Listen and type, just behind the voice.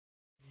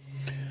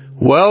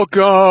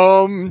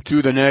Welcome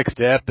to the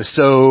next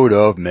episode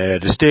of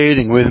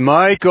Meditating with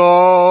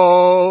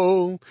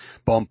Michael.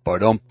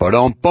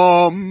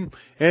 Bum-ba-dum-ba-dum-bum.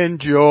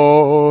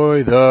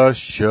 Enjoy the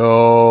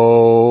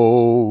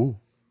show.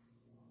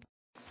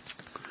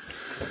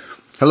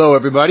 Hello,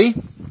 everybody,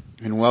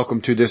 and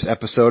welcome to this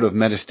episode of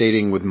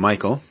Meditating with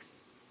Michael.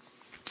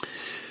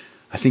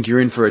 I think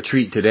you're in for a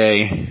treat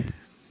today.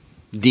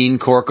 Dean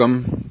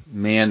Corkum,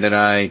 man that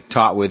I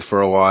taught with for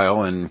a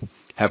while and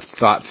have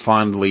thought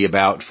fondly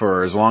about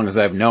for as long as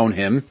I've known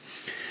him,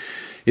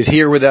 is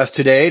here with us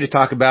today to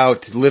talk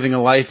about living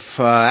a life,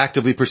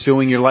 actively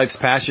pursuing your life's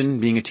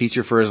passion, being a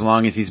teacher for as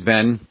long as he's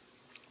been,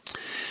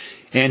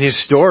 and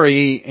his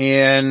story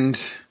and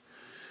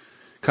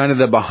kind of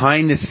the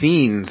behind the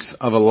scenes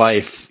of a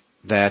life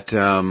that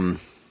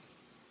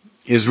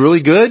is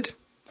really good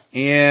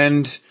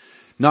and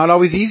not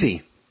always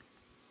easy.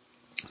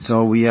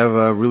 So we have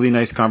a really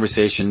nice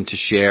conversation to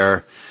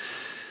share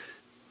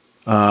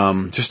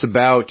just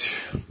about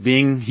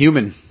being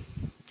human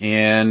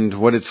and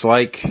what it's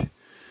like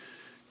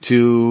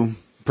to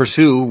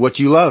pursue what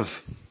you love.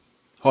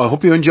 I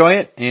hope you enjoy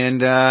it,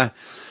 and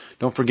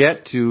don't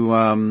forget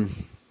to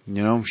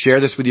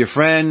share this with your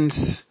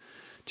friends.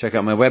 Check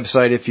out my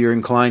website if you're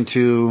inclined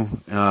to,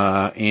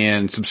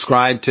 and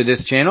subscribe to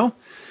this channel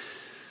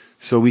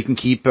so we can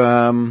keep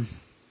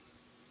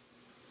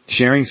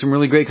sharing some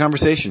really great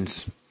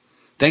conversations.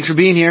 Thanks for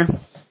being here.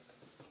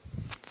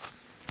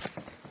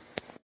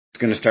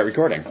 Going to start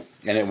recording,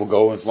 and it will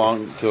go as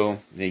long till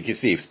you can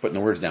see. It's putting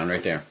the words down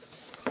right there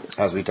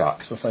as we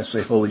talk. So if I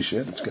say holy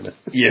shit, it's gonna.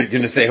 You're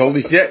gonna say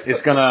holy shit.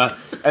 It's gonna,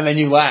 and then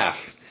you laugh.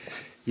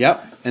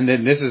 Yep. And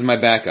then this is my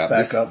backup.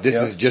 This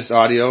is just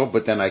audio,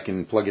 but then I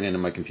can plug it into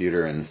my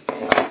computer, and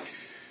I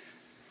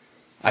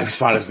just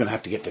thought I was gonna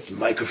have to get this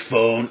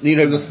microphone. You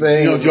know the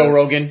thing. You know Joe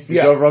Rogan.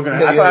 Yeah. Joe Rogan. I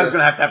thought I was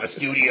gonna have a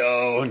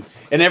studio, and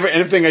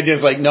everything I did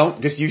is like, no,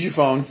 just use your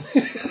phone.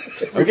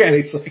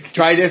 Okay.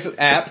 Try this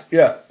app.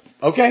 Yeah.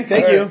 Okay,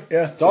 thank you.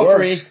 Yeah, it's all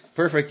free.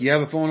 Perfect. You have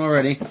a phone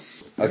already.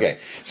 Okay,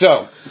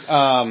 so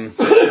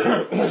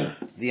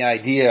the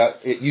idea,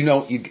 you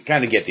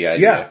kind of get the idea,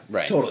 yeah,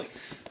 right? Totally.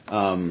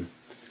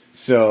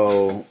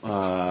 So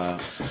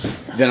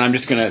then I'm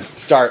just gonna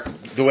start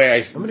the way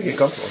I'm gonna get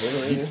comfortable.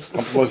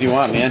 Comfortable as you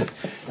want, man.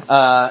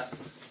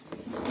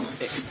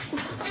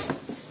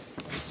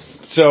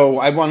 So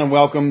I want to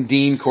welcome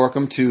Dean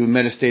Corkum to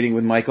Meditating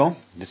with Michael.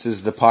 This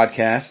is the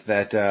podcast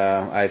that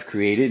I've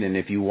created, and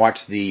if you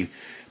watch the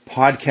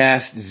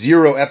podcast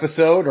 0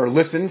 episode, or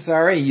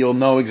you'll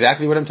know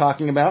exactly what I'm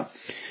talking about.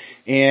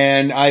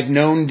 And I've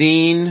known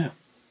Dean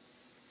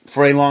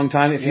for a long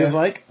time, it feels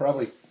like.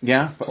 Probably.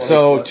 Yeah.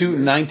 So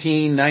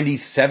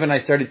 1997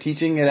 I started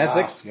teaching at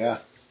Essex. Yeah.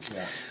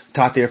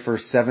 Taught there for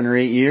 7 or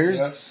 8 years.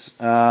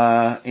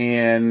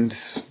 And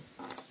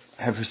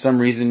have for some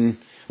reason,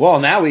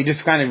 now we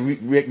just kind of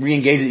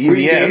re-engage at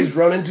UVM.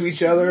 Run into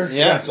each other.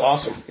 Yeah. It's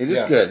awesome. It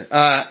is good.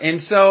 And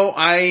so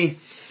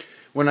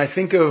when I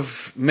think of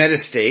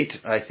Meditate,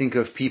 I think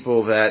of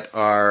people that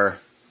are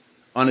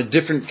on a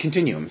different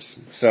continuums.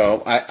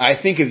 So I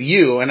think of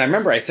you, and I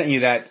remember I sent you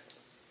that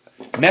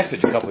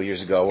message a couple of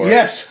years ago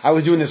where I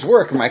was doing this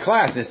work in my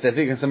class, and I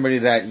think of somebody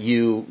that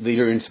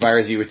either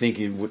inspires you or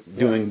thinking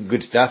doing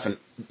good stuff, and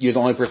you're the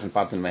only person that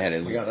popped into my head.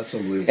 Yeah, that's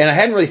unbelievable. And I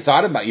hadn't really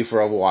thought about you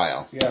for a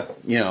while. Yeah.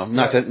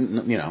 Not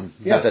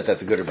that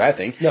that's a good or bad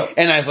thing. No.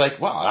 And I was like,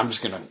 I'm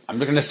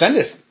gonna send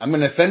this. I'm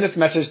gonna send this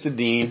message to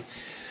Dean.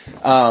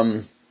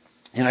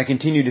 And I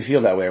continue to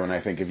feel that way when I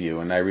think of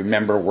you, and I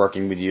remember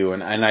working with you,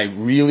 and I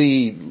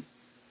really,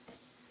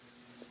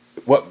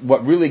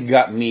 what really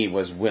got me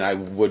was when I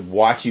would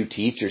watch you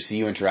teach or see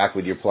you interact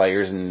with your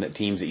players and the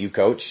teams that you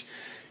coach,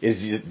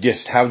 is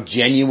just how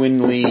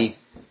genuinely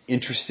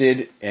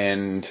interested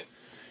and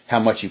how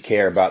much you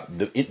care about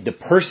the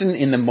person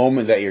in the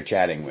moment that you're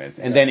chatting with,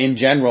 and then in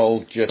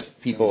general, just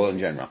people in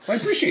general. I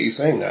appreciate you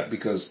saying that,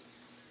 because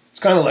it's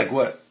kind of like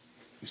what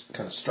you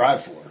kind of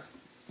strive for.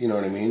 You know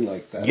what I mean?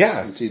 Like that.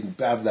 Yeah. And to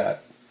have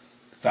that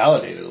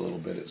validated a little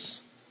bit is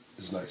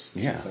nice.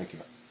 Yeah. So thank you.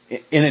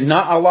 And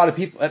not a lot of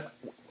people,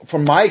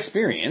 from my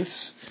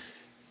experience,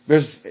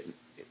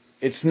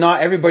 it's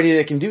not everybody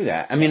that can do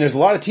that. I mean, there's a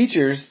lot of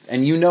teachers,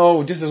 and you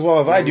know just as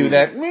well as I do,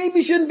 that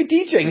maybe shouldn't be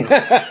teaching.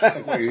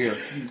 Like why you're here.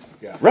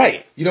 Yeah.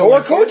 Right.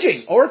 Or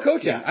coaching.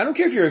 Yeah. I don't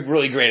care if you're a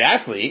really great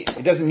athlete.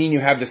 It doesn't mean you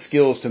have the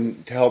skills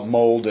to help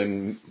mold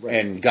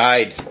and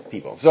guide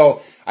people. So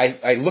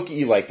I look at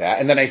you like that,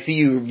 and then I see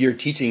you're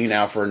teaching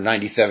now for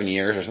 97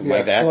 years or something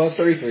like that. Well,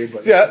 33,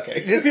 but yeah, okay.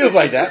 It feels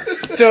like that.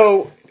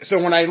 So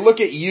when I look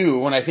at you,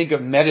 when I think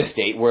of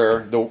Meditate,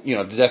 where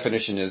the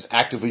definition is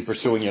actively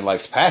pursuing your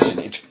life's passion,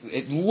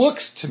 it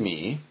looks to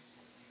me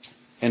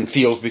and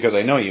feels, because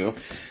I know you,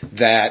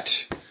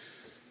 that's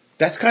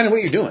kind of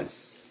what you're doing.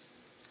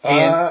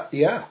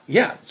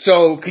 Yeah.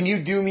 So can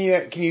you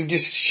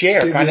just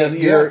share kind of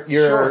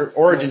your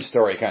origin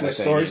story kind of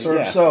thing? My story sort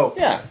of. So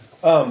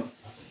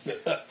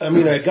I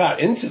mean, I got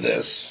into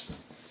this,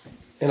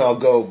 and I'll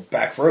go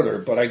back further,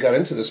 but I got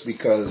into this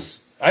because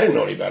I didn't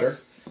know any better.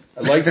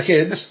 I liked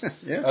kids.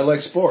 Yeah. I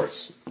liked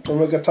sports. So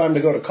when I got time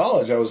to go to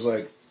college, I was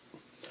like,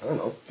 I don't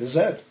know, phys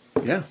ed.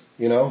 Yeah.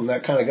 You know, and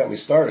that kind of got me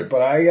started.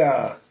 But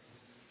I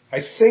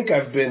think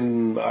I've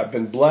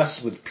been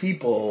blessed with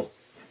people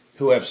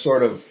who have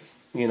sort of,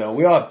 you know,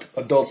 we all have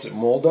adults that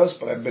mold us,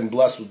 but I've been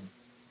blessed with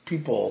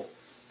people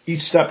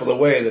each step of the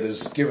way that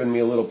has given me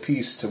a little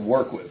piece to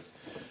work with.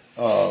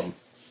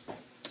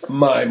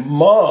 My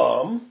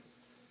mom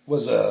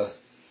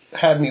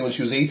had me when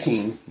she was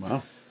 18.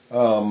 Wow.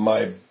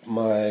 My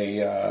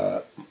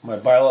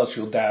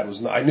biological dad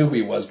was not, I knew who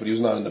he was, but he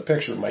was not in the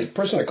picture. My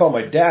person I called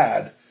my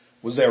dad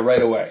was there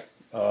right away.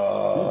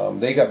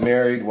 They got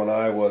married when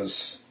I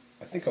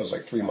think I was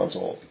like 3 months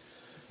old.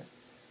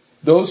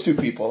 Those two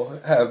people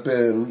have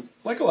been,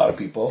 like a lot of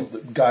people,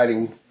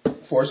 guiding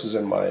forces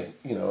in my,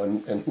 you know,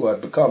 and who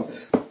I've become.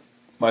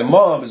 My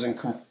mom is an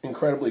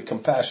incredibly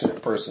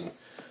compassionate person.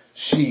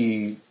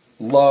 She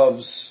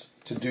loves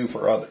to do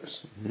for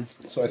others. Mm-hmm.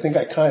 So I think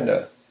I kind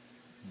of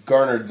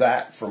garnered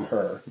that from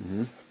her.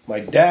 Mm-hmm. My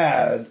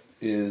dad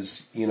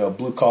is, you know,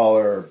 blue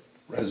collar,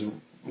 has,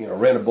 you know,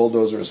 ran a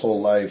bulldozer his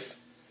whole life.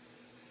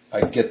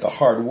 I get the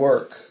hard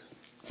work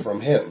from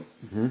him.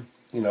 Mm-hmm.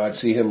 You know, I'd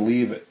see him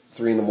leave at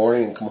 3 a.m.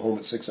 and come home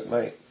at 6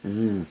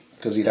 p.m.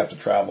 because he'd have to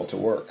travel to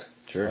work.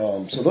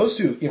 Sure. So those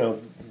two, you know,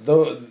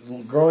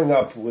 growing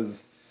up with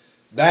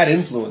that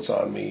influence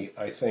on me,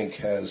 I think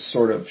has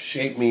sort of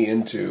shaped me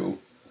into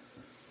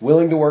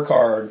willing to work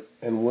hard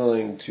and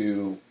willing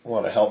to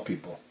want to help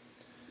people.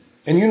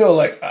 And you know,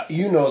 like,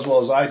 you know as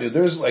well as I do,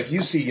 there's like,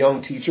 you see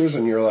young teachers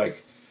and you're like,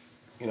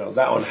 you know,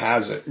 that one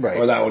has it, right,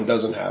 or that one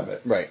doesn't have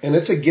it. Right. And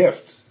it's a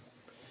gift.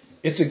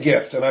 It's a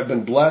gift. And I've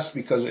been blessed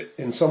because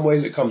in some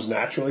ways it comes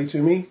naturally to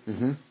me,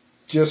 mm-hmm,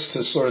 just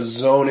to sort of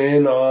zone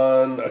in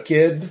on a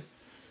kid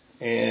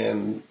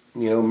and,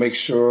 you know, make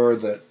sure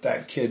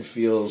that kid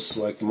feels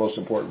like the most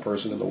important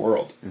person in the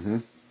world. Mm-hmm.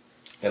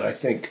 And I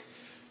think,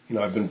 you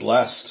know, I've been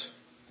blessed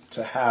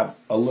to have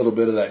a little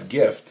bit of that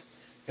gift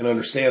and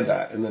understand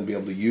that and then be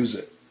able to use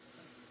it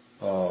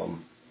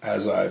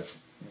as I've,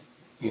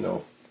 you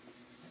know,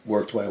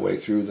 worked my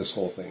way through this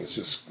whole thing. It's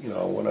just, you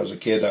know, when I was a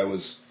kid,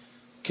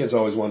 kids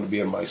always wanted to be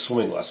in my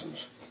swimming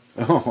lessons.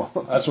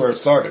 Oh. That's where it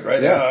started,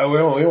 right? Yeah.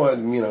 We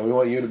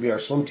want you to be our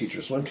swim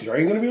teacher. Are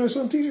you going to be my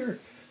swim teacher?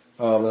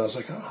 And I was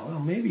like, oh, well,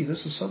 maybe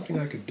this is something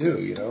I could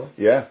do, you know?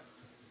 Yeah.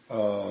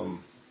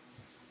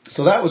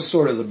 So that was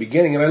sort of the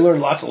beginning. And I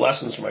learned lots of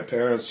lessons from my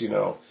parents, you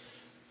know.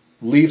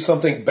 Leave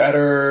something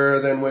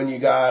better than when you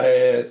got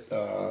it.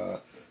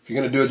 If you're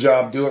going to do a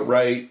job, do it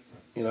right.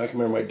 You know, I can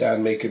remember my dad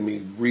making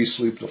me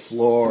re-sweep the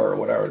floor or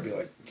whatever. I'd be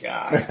like,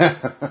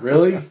 God,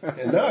 really?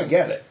 And now I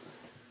get it.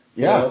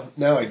 Yeah. You know,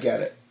 now I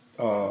get it.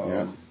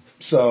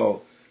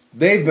 So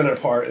they've been a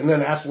part. And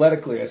then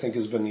athletically, I think,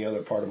 has been the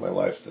other part of my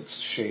life that's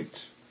shaped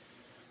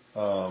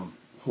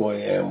who I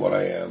am, what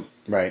I am.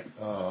 Right.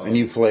 And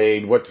you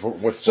played what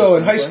sports? So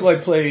in high school,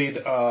 I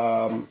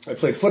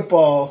played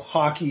football,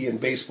 hockey, and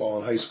baseball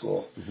in high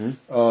school.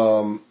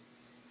 Mm-hmm.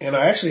 And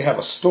I actually have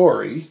a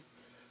story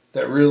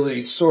that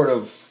really sort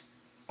of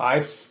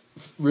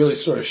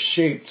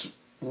shaped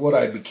what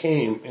I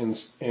became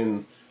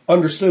and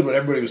understood what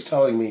everybody was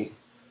telling me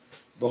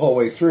the whole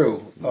way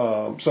through.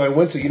 So I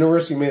went to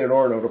University of Maine at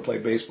Orono to play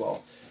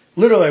baseball.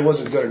 Literally, I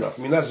wasn't good enough.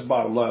 I mean, that's the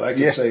bottom line. I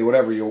could say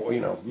whatever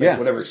make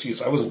whatever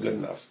excuse. I wasn't good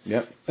enough.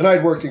 Yep. And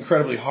I'd worked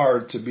incredibly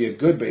hard to be a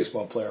good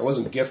baseball player. I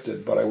wasn't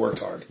gifted, but I worked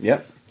hard.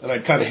 Yep. And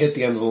I'd kind of hit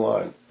the end of the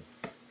line.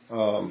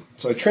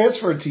 So I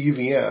transferred to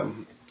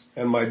UVM,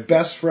 and my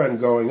best friend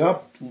growing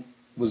up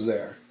was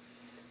there.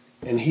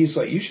 And he's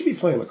like, you should be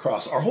playing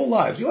lacrosse. Our whole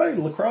lives. You like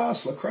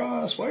lacrosse?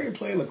 Why are you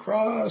playing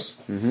lacrosse?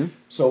 Mm-hmm.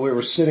 So we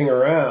were sitting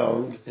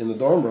around in the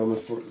dorm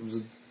room for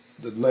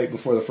the night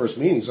before the first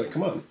meeting. He's like,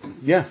 come on.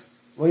 Yeah.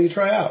 Why don't you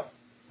try out?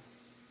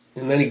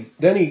 And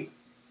then he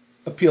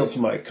appealed to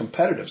my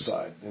competitive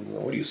side. And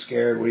what are you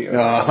scared? What are you? All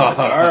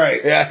right.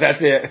 Yeah,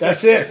 that's it.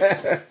 That's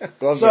it.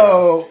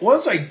 So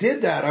once I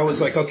did that, I was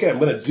like, okay, I'm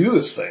going to do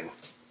this thing.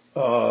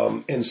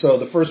 And so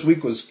the first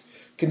week was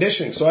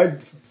conditioning. So I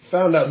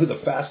found out who the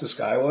fastest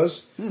guy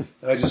was, and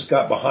I just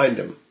got behind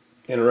him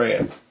and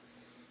ran.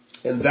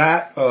 And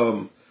that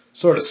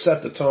sort of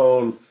set the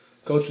tone.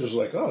 Coach was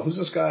like, oh, who's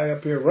this guy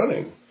up here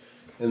running?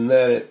 And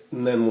then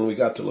when we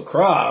got to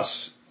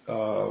lacrosse,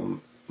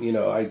 you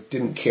know, I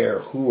didn't care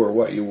who or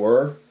what you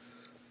were.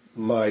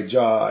 My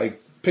job, I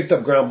picked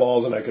up ground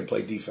balls and I could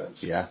play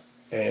defense. Yeah.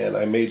 And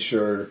I made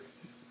sure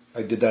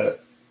I did that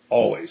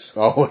always.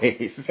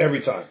 Always.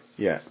 Every time.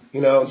 Yeah.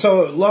 You know,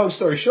 so long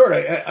story short,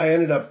 I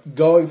ended up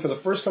going for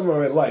the first time in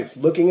my life,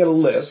 looking at a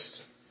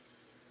list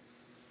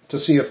to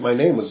see if my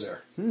name was there.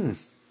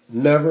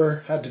 Never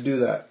had to do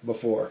that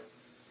before.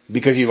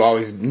 Because you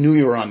always knew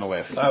you were on the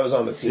list. I was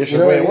on the team. This is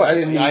the way it was.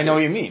 I know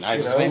what you mean.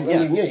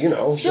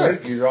 Sure.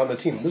 Right? You're on the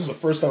team. This is the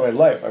first time in my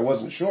life I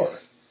wasn't sure.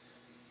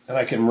 And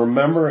I can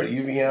remember at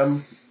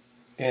UVM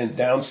and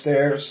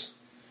downstairs,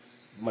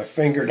 my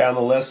finger down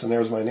the list, and there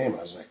was my name.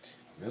 I was like,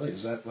 really?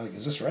 Is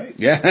this right?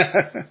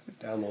 Yeah.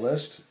 Down the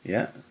list?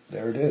 Yeah.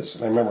 There it is.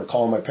 And I remember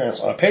calling my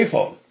parents on a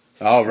payphone.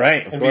 Oh,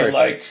 right. Of course. Being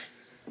like,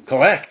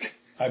 collect.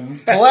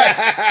 I'm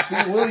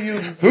collect. Will you?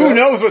 Who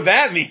knows what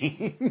that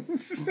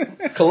means?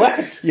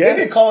 Collect. Yeah.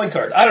 Maybe a calling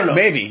card. I don't know.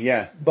 Maybe,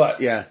 yeah. But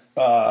Yeah.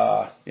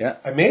 Yeah.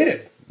 I made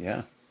it.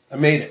 Yeah. I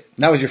made it.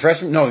 That was your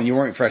freshman? No, you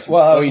weren't freshman.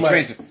 Well, you my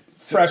transferred.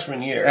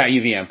 freshman year. At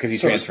UVM, because you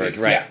transferred,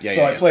 right. Yeah.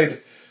 So I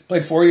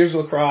played 4 years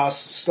of lacrosse,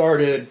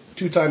 started,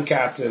 2-time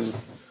captain.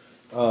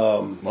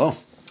 Well.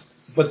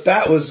 But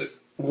that was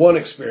one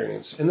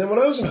experience. And then when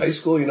I was in high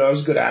school, I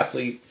was a good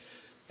athlete.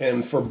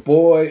 And for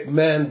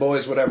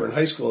boys, whatever, in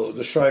high school,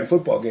 the Shrine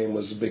football game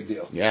was a big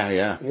deal. Yeah,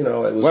 yeah. It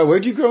was. Well,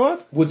 where'd you grow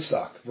up?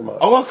 Woodstock, Vermont.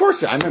 Oh, of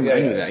course. I remember. I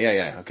knew that.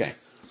 Yeah, okay.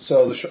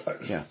 So the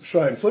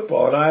Shrine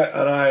football, and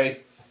I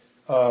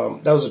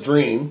that was a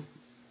dream,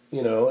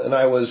 and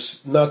I was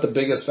not the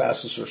biggest,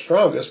 fastest, or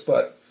strongest,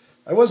 but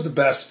I was the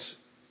best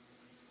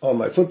on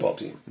my football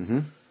team. Mm-hmm.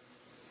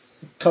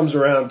 Comes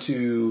around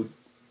to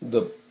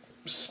the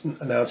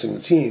announcing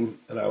the team,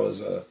 and I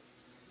was an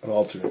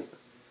alternate.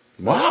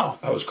 Wow.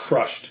 I was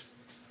crushed.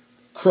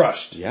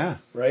 Yeah.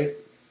 Right?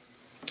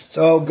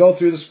 So go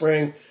through the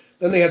spring.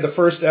 Then they had the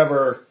first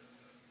ever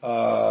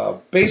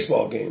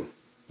baseball game,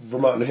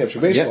 Vermont, New Hampshire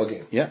baseball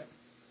game. Yeah.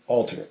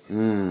 Alternate.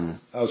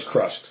 I was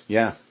crushed.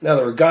 Yeah. Now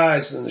there were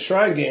guys in the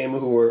Shrine game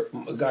who were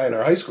a guy in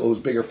our high school who was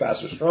bigger,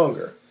 faster,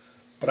 stronger,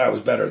 but I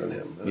was better than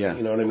him. Yeah.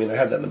 You know what I mean? I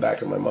had that in the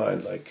back of my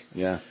mind.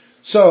 Yeah.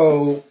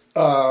 So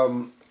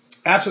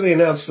after they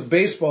announced the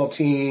baseball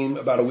team,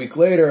 about a week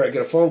later, I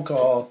get a phone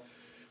call.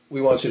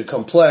 We want you to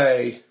come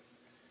play.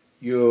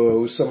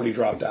 Somebody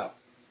dropped out.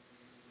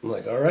 I'm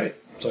like, all right.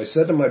 So I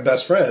said to my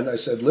best friend, I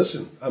said,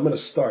 listen, I'm going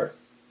to start.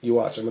 You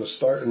watch. I'm going to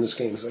start in this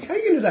game. He's like, how are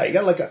you going to do that? You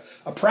got like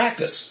a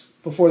practice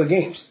before the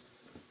games.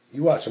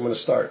 You watch. I'm going to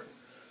start.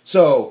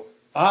 So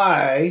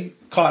I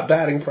caught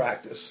batting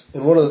practice.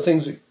 And one of the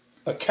things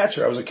I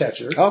was a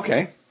catcher.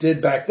 Okay.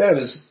 Did back then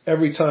is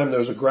every time there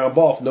was a ground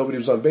ball, if nobody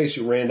was on base,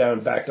 you ran down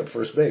and backed up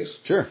first base.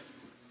 Sure.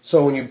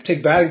 So when you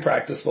take batting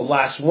practice, the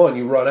last one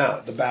you run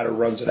out. The batter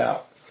runs it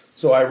out.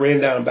 So I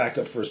ran down and backed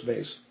up first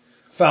base.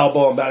 Foul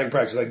ball in batting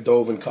practice, I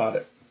dove and caught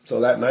it.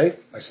 So that night,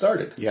 I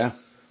started. Yeah.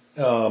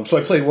 So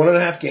I played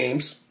 1.5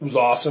 games. It was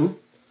awesome.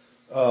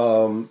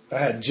 I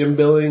had Jim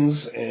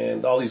Billings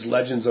and all these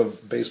legends of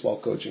baseball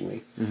coaching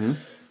me. Mm-hmm.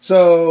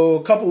 So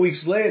a couple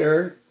weeks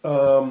later,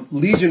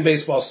 Legion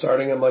baseball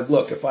starting. I'm like,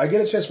 look, if I get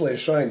a chance to play a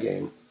Shrine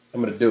game,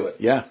 I'm going to do it.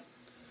 Yeah.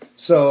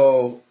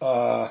 So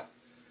I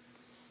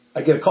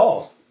get a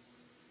call.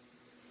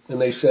 And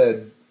they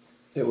said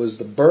it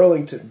was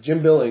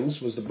Jim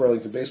Billings was the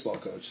Burlington baseball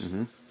coach.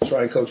 Mm-hmm.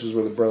 Shrine coaches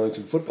were the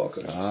Burlington football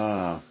coaches.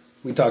 Ah.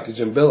 We talked to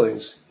Jim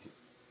Billings.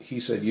 He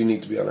said, you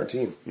need to be on our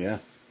team. Yeah.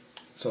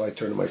 So I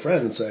turned to my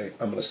friend and say,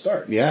 I'm going to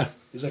start. Yeah.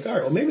 He's like, all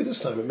right, well, maybe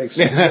this time it makes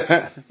sense.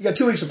 You got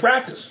 2 weeks of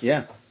practice.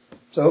 Yeah.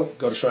 So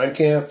go to Shrine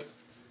camp,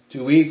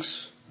 2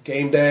 weeks,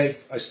 game day,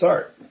 I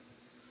start.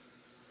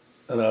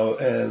 And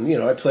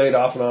I played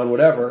off and on,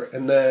 whatever.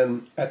 And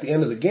then at the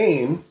end of the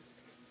game,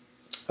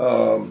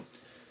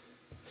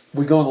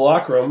 we go in the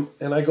locker room,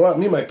 and I go out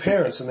and meet my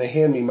parents, and they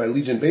hand me my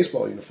Legion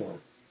baseball uniform.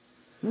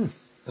 And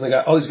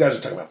all these guys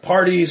are talking about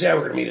parties. Yeah,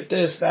 we're going to meet at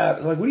this, that.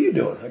 And I'm like, what are you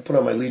doing? I put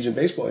on my Legion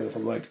baseball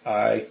uniform. I'm like,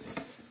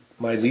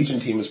 my Legion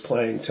team is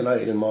playing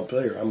tonight in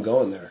Montpelier. I'm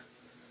going there.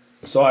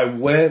 So I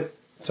went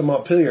to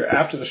Montpelier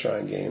after the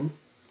Shrine game,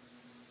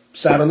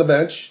 sat on the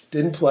bench,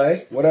 didn't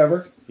play,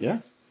 whatever. Yeah.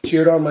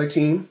 Cheered on my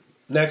team.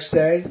 Next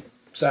day,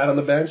 sat on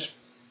the bench,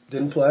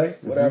 didn't play,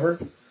 whatever.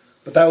 Mm-hmm.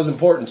 But that was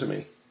important to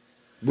me.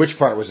 Which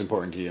part was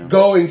important to you?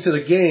 Going to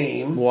the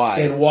game. Why?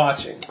 And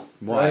watching.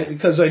 Why? Right?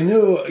 Because I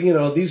knew,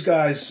 these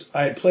guys,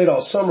 I had played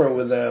all summer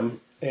with them,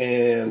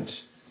 and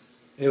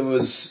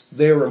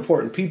they were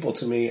important people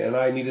to me, and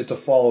I needed to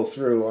follow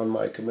through on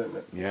my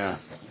commitment. Yeah.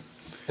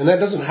 And that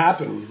doesn't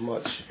happen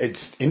much.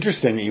 It's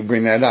interesting that you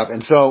bring that up.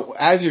 And so,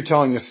 as you're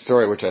telling this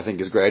story, which I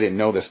think is great, I didn't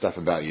know this stuff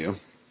about you,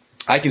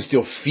 I can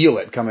still feel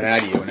it coming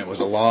out of you, and it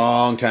was a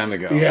long time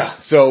ago. Yeah.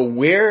 So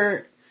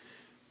what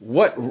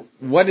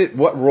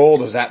role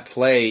does that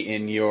play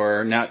in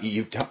your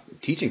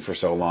teaching for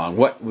so long?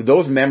 What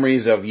those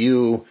memories of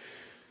you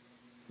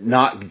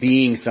not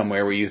being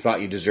somewhere where you thought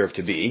you deserved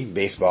to be,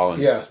 baseball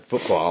and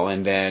football,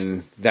 and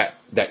then that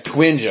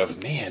twinge of,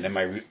 man,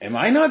 am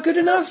I not good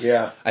enough?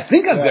 Yeah, I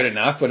think I'm good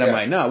enough, but am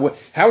I not?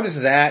 How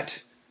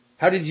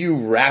did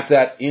you wrap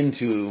that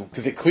into?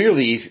 Because it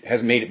clearly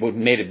has made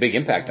a big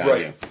impact on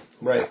you.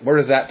 Right. Where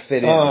does that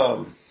fit in?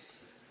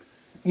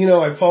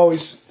 I've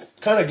always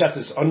kind of got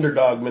this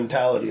underdog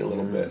mentality a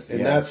little bit,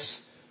 and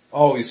that's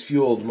always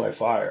fueled my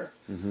fire.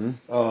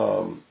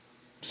 Mm-hmm.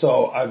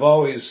 So I've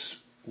always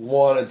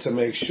wanted to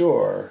make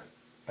sure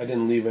I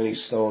didn't leave any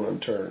stone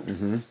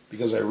unturned,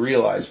 because I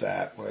realized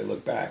that when I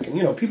look back.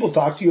 And, people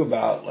talk to you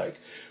about, like,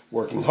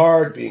 working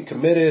hard, being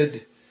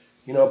committed,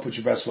 put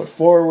your best foot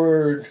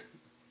forward.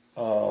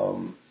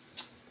 And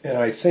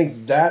I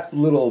think that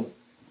little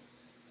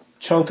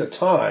chunk of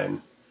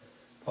time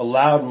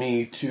allowed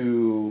me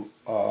to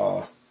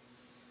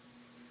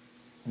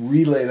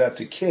relay that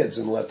to kids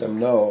and let them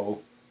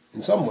know,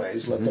 in some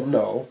ways, let them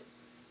know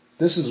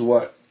this is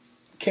what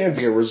can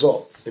be a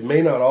result. It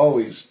may not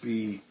always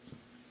be,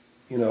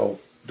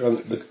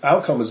 the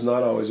outcome is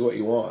not always what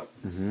you want.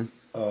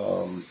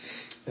 Mm-hmm.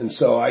 And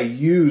so I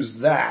use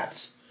that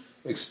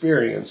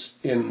experience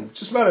in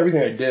just about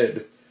everything I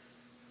did,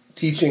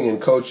 teaching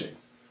and coaching.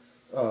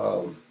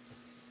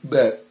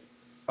 That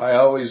I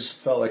always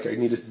felt like I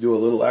needed to do a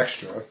little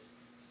extra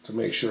to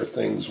make sure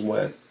things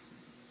went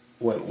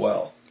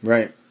well.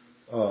 Right.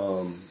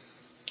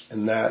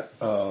 And that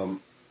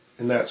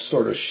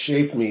sort of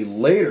shaped me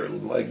later.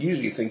 Like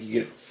usually you think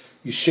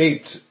you're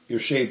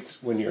shaped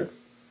when you're,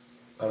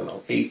 I don't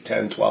know, 8,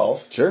 10, 12,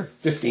 Sure.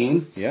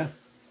 15. Yeah.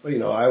 But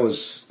I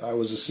was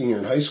a senior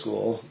in high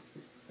school,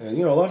 and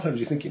a lot of times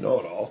you think you know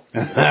it all.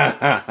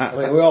 I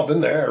mean, we've all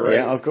been there, right?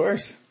 Yeah, of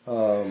course.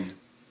 So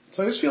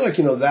I just feel like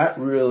that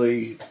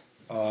really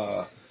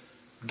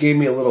gave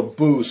me a little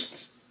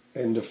boost,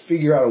 and to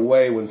figure out a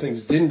way when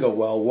things didn't go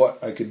well,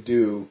 what I could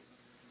do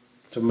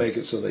to make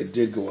it so they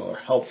did go well, or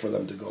help for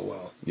them to go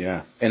well.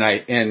 Yeah,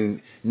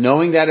 and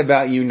knowing that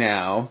about you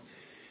now,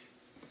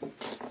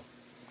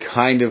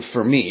 kind of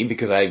for me,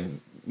 because I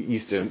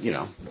used to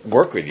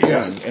work with you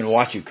and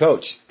watch you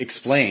coach,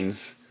 explains.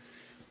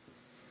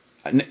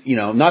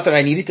 Not that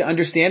I needed to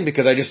understand,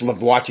 because I just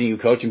loved watching you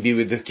coach and be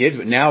with the kids,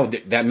 but now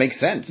that makes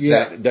sense.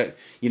 Yeah. That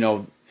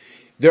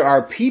there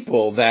are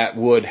people that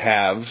would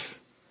have,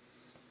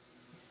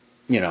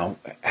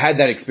 had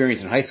that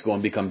experience in high school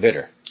and become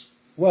bitter.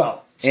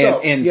 Well,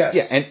 yes.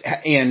 Yeah,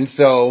 and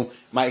so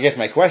I guess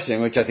my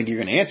question, which I think you're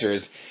going to answer,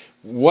 is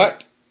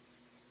what.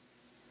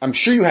 I'm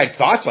sure you had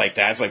thoughts like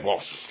that. It's like, well,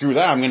 screw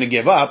that, I'm going to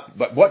give up.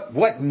 But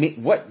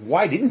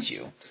why didn't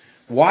you?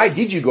 Why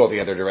did you go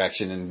the other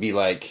direction and be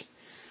like,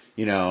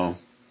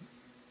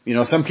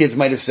 some kids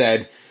might have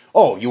said,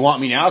 oh, you want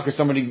me now because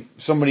somebody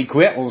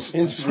quit? Well,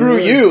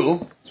 screw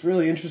you. It's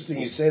really interesting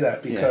you say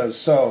that,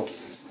 because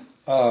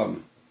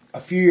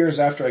a few years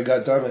after I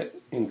got done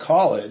in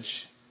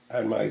college, I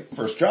had my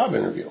first job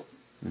interview.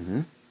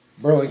 Mm-hmm.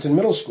 Burlington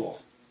Middle School.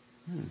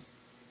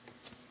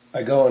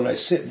 I go and I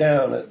sit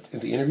down at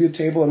the interview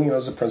table, and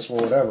as a principal,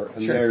 whatever,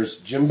 and there's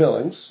Jim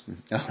Billings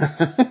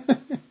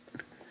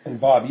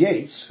and Bob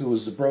Yates, who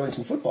was the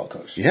Burlington football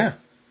coach. Yeah.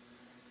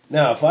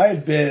 Now, if I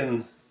had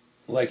been,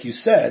 like you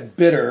said,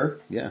 bitter,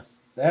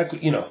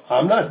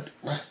 I'm not.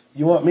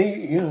 You want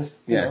me?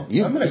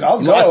 I'll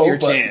go. Lost your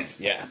chance.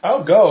 Yeah.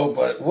 I'll go,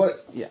 but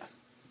what? Yeah.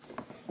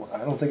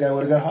 I don't think I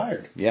would have got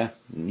hired. Yeah,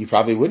 you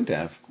probably wouldn't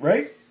have.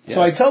 Right. Yeah.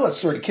 So I tell that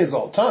story to kids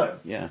all the time.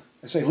 Yeah.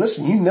 I say,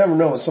 listen, you never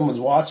know when someone's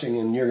watching,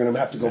 and you're going to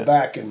have to go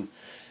back. And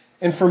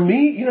for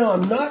me,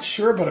 I'm not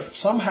sure, but if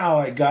somehow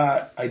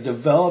I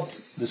developed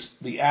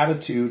the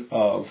attitude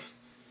of,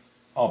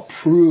 I'll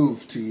prove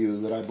to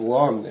you that I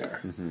belong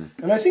there. Mm-hmm.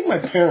 And I think my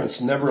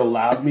parents never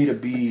allowed me to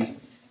be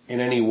in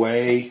any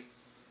way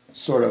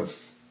sort of,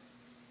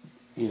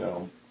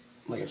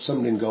 like if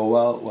something didn't go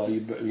well,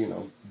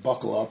 you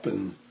buckle up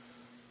and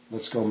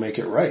let's go make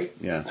it right.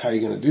 Yeah. How are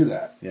you going to do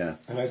that? Yeah.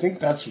 And I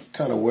think that's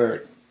kind of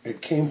where it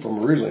came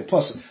from originally.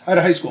 Plus, I had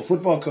a high school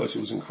football coach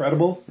who was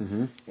incredible,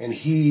 mm-hmm. and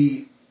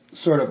he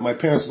my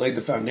parents laid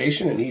the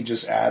foundation, and he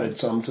just added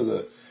some to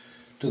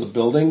the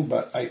building.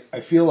 But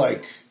I feel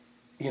like,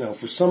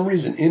 for some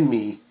reason in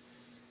me,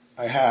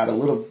 I had a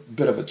little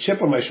bit of a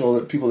chip on my shoulder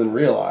that people didn't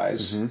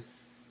realize. Mm-hmm.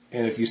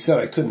 And if you said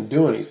I couldn't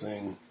do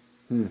anything,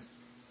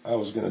 I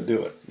was going to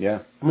do it.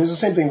 Yeah. I mean, it's the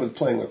same thing with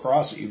playing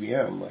lacrosse at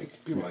UVM. Like,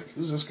 people are like,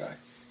 who's this guy?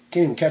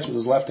 Can't even catch with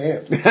his left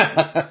hand.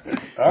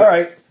 All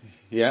right.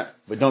 Yeah,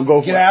 but don't go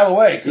for Get out of the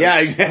way. Yeah,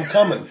 I'm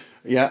coming.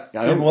 Yeah.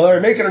 Whether I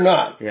make it or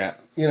not. Yeah.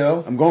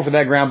 I'm going for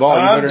that ground ball.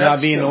 You better not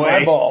be in the way.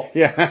 My ball.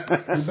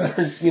 Yeah.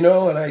 You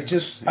better, and I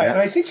just,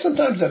 I think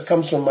sometimes that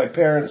comes from my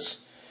parents,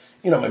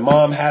 my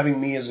mom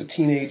having me as a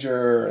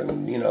teenager,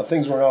 and,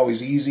 things weren't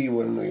always easy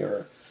when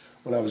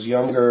I was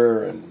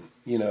younger, and,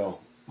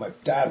 my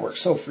dad worked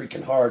so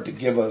freaking hard to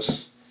give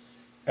us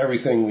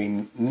everything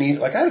we need.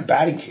 Like, I had a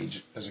batting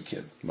cage as a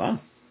kid. Wow.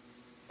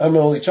 I'm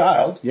an only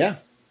child. Yeah.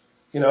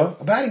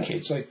 A batting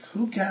cage. Like,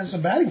 who has a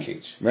batting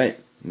cage? Right.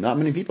 Not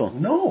many people.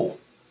 No.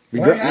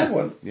 I had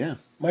one. Yeah.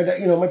 My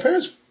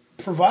parents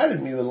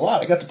provided me with a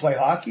lot. I got to play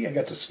hockey. I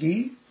got to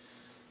ski.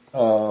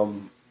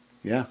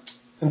 Yeah.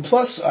 And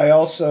plus, I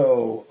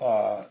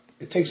also,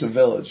 it takes a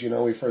village.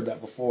 We've heard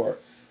that before.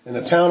 And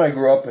the town I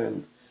grew up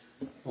in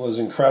was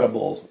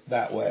incredible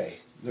that way.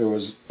 There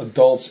was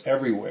adults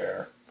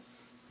everywhere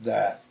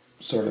that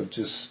sort of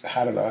just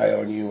had an eye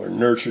on you or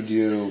nurtured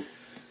you.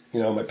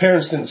 My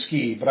parents didn't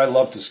ski, but I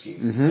loved to ski.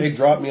 Mm-hmm. They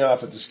dropped me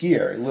off at the ski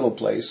area, little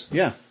place.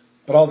 Yeah.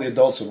 But all the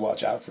adults would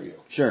watch out for you.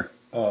 Sure.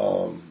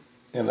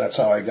 And that's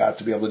how I got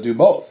to be able to do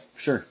both.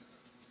 Sure.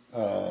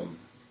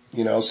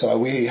 So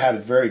we had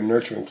a very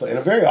nurturing place, and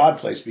a very odd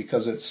place,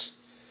 because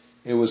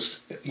it was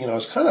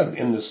kind of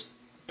in this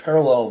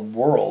parallel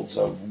worlds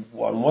of,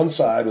 on one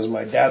side was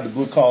my dad, the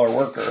blue collar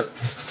worker,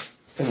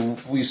 and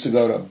we used to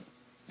go to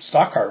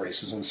stock car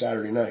races on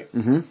Saturday night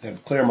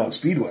at Claremont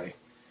Speedway,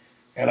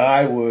 and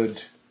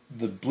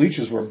the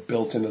bleachers were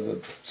built into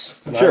the.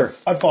 Sure.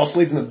 I'd fall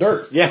asleep in the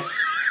dirt. Yeah.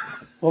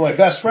 Well, my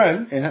best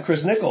friend,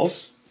 Chris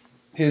Nichols,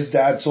 his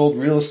dad sold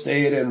real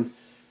estate, and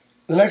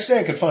the next day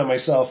I could find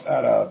myself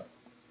at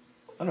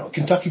I don't know,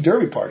 Kentucky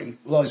Derby party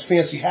with all these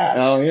fancy hats.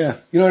 Oh, yeah.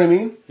 You know what I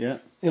mean? Yeah.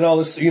 And all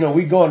this,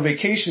 we'd go on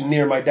vacation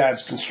near my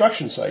dad's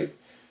construction site.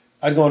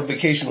 I'd go on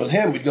vacation with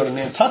him. We'd go to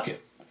Nantucket.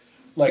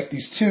 Like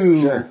these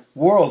two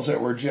worlds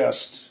that were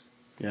just,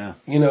 and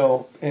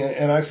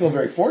I feel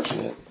very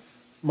fortunate.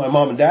 My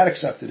mom and dad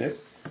accepted it.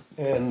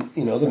 And,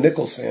 the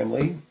Nichols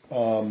family,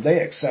 they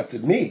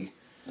accepted me.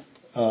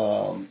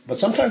 But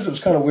sometimes it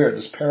was kind of weird,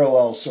 this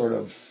parallel sort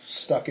of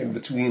stuck in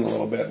between a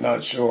little bit,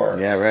 not sure.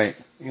 Yeah, right.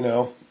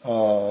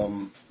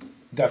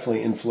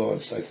 Definitely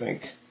influenced, I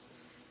think,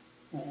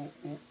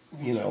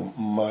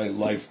 my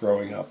life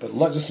growing up. But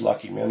just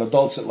lucky, man.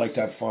 Adults that like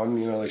to have fun,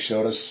 they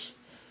showed us,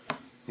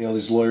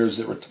 these lawyers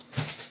that were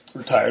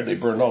retired, they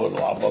burned all their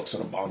law books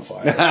on a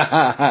bonfire.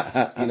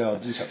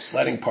 Just have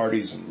sledding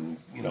parties and,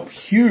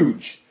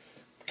 huge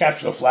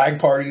capture the flag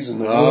parties and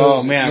the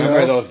woods, man, I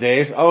remember those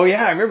days. Oh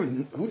yeah, I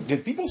remember.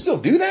 Did people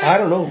still do that? I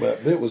don't know,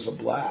 but it was a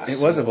blast. It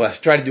was a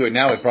blast. Try to do it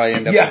now, we'd probably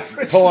end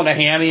up pulling a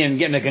hammy and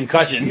getting a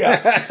concussion.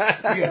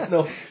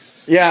 No.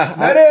 Yeah.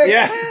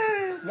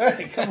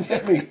 Medic, come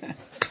get me.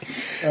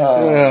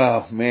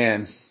 Oh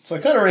man. So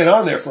I kind of ran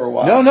on there for a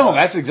while. No,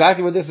 that's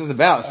exactly what this is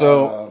about.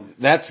 So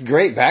that's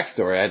great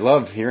backstory. I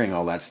love hearing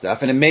all that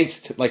stuff, and it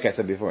makes, like I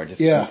said before,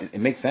 it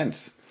makes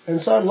sense. And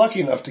so I'm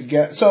lucky enough to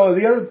get. So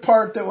the other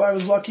part that I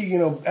was lucky,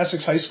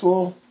 Essex High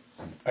School,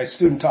 I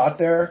student taught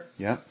there.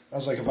 Yeah. I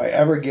was like, if I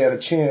ever get a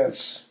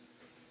chance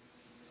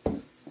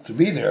to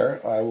be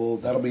there, I will.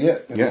 That'll be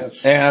it. And I was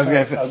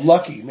gonna say,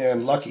 lucky,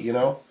 man, lucky.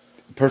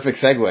 Perfect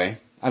segue.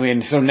 I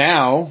mean, so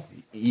now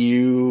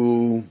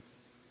you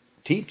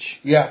teach.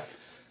 Yeah.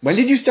 When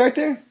did you start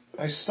there?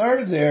 I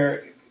started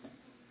there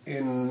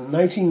in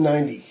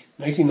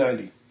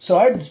 1990. So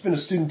I'd been a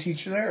student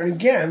teacher there, and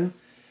again.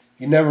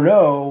 You never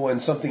know when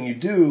something you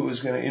do is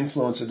going to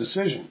influence a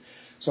decision.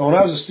 So when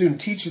I was a student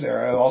teacher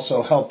there, I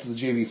also helped the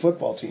JV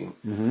football team.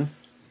 Mm-hmm.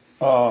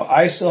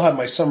 I still had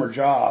my summer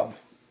job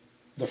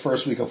the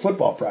first week of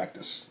football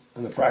practice,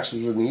 and the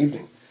practices were in the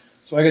evening.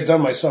 So I got done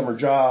my summer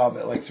job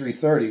at like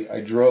 3:30. I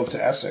drove to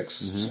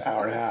Essex, it was an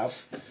hour and a half,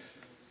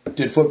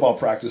 did football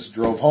practice,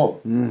 drove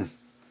home.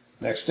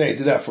 Next day,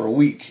 did that for a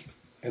week.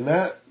 And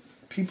that,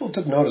 people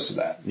took notice of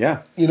that.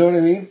 Yeah. You know what I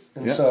mean?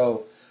 And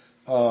so...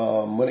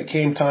 when it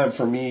came time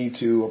for me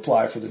to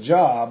apply for the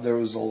job, there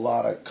was a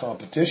lot of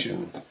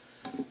competition,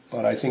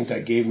 but I think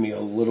that gave me a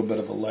little bit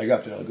of a leg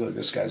up. Good,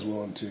 this guy's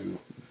willing to.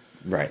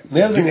 Right. And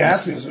the other thing they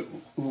asked me was,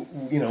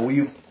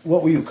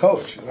 what will you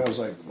coach? And I was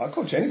like, I'll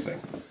coach anything.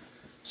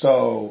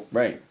 So,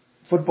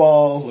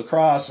 football,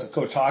 lacrosse, I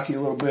coached hockey a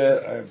little bit.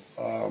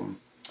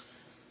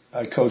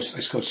 I coached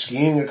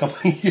skiing a couple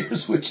of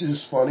years, which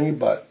is funny,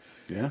 but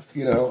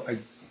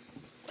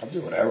I'll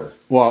do whatever.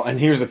 Well, and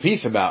here's the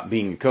piece about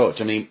being a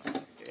coach. I mean,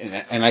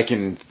 and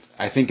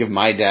I think of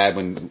my dad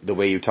when the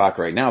way you talk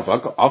right now. So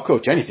I'll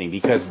coach anything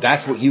because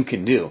that's what you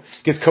can do.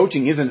 Because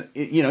coaching isn't,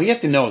 you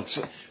have to know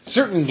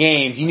certain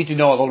games. You need to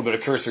know a little bit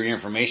of cursory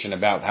information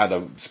about how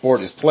the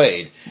sport is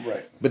played.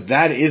 Right. But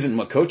that isn't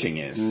what coaching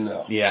is.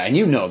 No. Yeah, and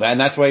you know that, and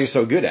that's why you're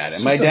so good at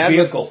it. My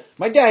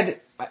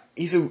dad,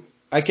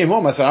 I came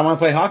home. I said, I want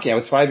to play hockey. I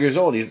was 5 years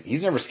old.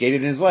 He's never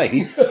skated in his life.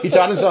 He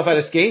taught himself how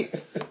to skate.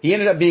 He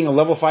ended up being a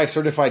level 5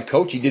 certified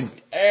coach. He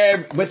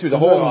went through the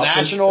whole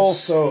national.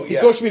 He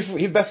coached me.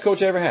 He's the best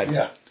coach I ever had.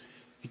 Yeah.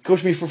 He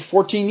coached me for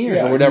 14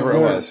 years or whatever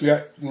it was.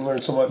 Yeah, you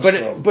learned so much.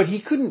 But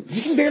he can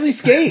barely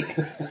skate.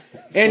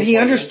 And he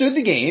understood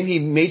the game. He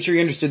made sure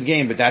he understood the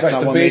game, but that's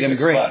not what made him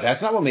great.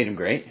 That's not what made him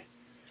great.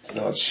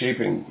 No, it's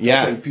shaping.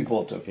 Helping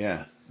people to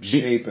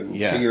shape and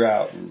figure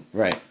out.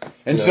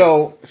 And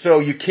so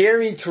you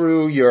carried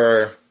through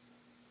your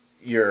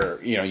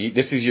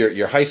this is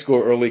your high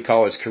school, early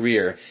college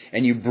career,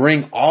 and you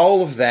bring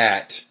all of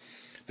that,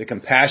 the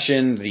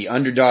compassion, the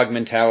underdog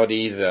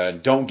mentality, the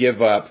don't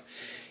give up,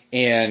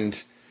 and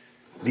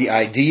the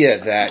idea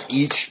that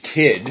each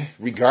kid,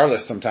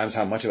 regardless sometimes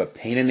how much of a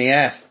pain in the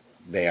ass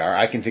they are,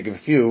 I can think of a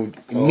few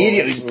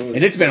immediately,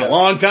 and it's been a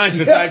long time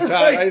since I've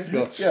taught high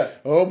school. Yeah.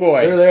 Oh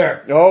boy. They're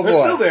there. Oh boy.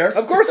 They're still there.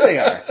 Of course they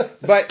are.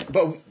 But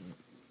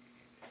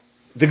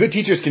the good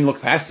teachers can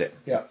look past it.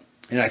 Yeah.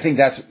 And I think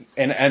that's,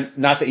 and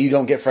not that you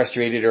don't get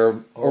frustrated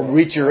or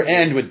reach your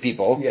end with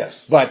people.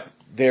 Yes. But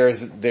there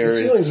is. The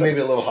ceiling's maybe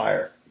a little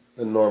higher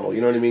than normal.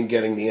 You know what I mean?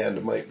 Getting the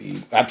end might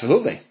be.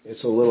 Absolutely.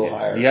 It's a little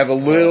higher. You have a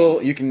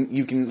little, you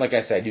can, like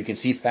I said, you can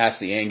see past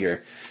the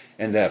anger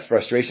and the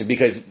frustration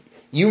because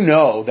you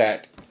know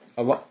that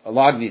a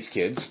lot of these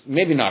kids,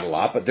 maybe not a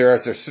lot, but there are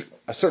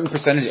a certain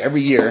percentage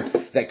every year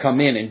that come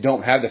in and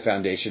don't have the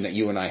foundation that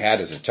you and I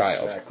had as a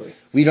child. Exactly.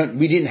 We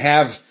didn't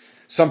have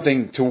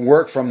something to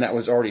work from that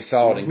was already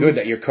solid and good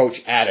that your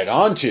coach added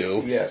on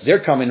to. Yes.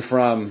 They're coming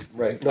from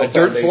a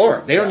dirt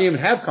floor. They don't even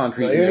have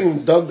concrete. They haven't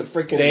even dug the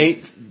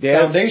freaking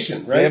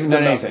foundation, right? They haven't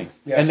done anything.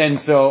 Yeah.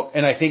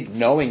 And I think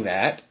knowing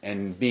that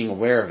and being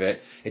aware of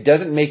it, it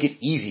doesn't make it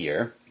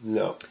easier.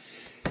 No.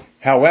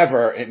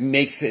 However, it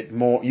makes it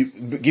more,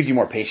 gives you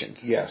more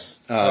patience. Yes.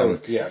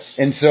 Yes.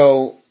 And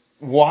so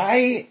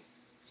why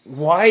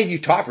why you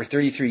taught for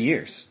 33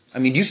 years? I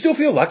mean, do you still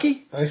feel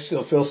lucky? I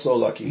still feel so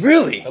lucky.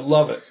 Really? I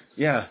love it.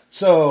 Yeah.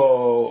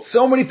 So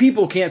many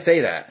people can't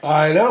say that.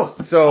 I know.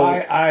 So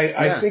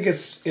I think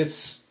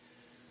it's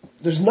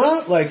there's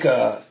not like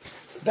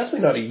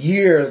definitely not a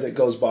year that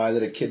goes by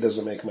that a kid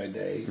doesn't make my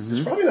day. Mm-hmm.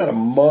 There's probably not a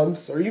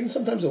month or even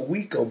sometimes a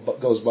week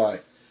goes by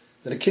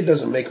that a kid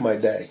doesn't make my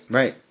day.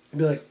 Right. I'd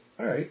be like,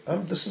 all right,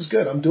 this is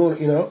good. I'm doing,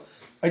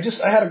 I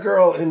had a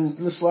girl in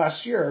this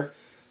last year.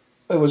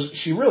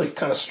 She really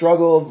kind of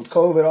struggled with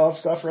COVID, all that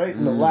stuff, right?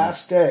 And the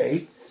last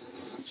day,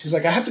 she's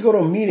like, I have to go to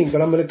a meeting,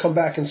 but I'm going to come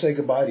back and say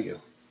goodbye to you.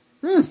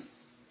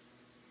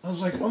 I was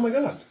like, oh my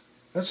God,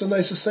 that's the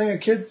nicest thing a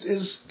kid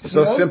is.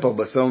 So simple,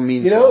 but so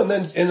meaningful.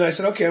 And I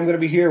said, okay, I'm going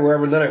to be here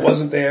wherever. And then I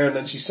wasn't there. And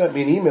then she sent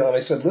me an email and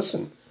I said,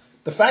 listen,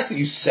 the fact that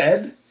you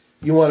said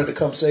you wanted to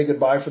come say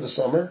goodbye for the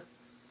summer,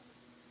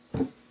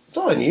 that's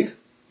all I need.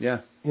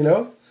 Yeah.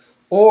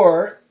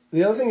 Or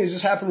the other thing that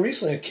just happened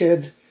recently, a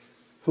kid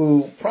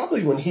who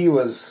probably when he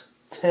was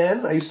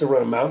 10, I used to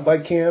run a mountain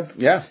bike camp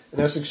in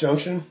Essex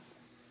Junction.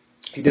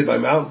 He did my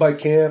mountain bike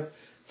camp.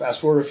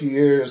 Fast forward a few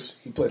years,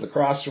 he played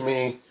lacrosse for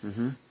me.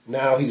 Mm-hmm.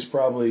 Now he's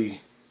probably,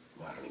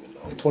 I don't even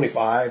know,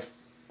 25,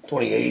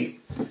 28.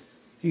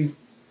 He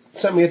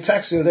sent me a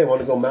text the other day,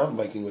 wanted to go mountain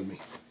biking with me.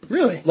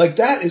 Really? Like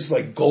that is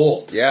like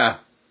gold. Yeah.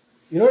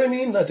 You know what I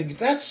mean? I think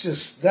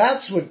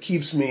that's what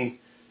keeps me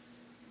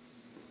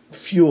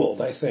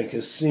fueled, I think,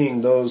 is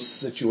seeing those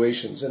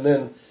situations. And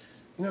then,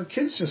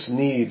 kids just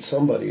need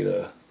somebody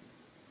to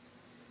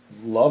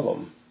love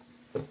them.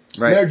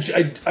 Right.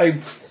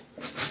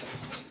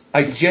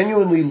 I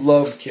genuinely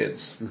love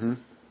kids. Mm-hmm.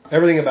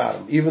 Everything about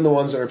them, even the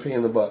ones that are a pain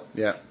in the butt.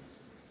 Yeah.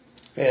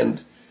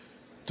 And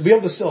to be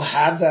able to still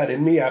have that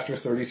in me after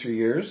 33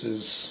 years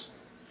is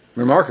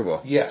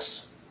remarkable.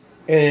 Yes.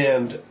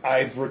 And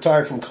I've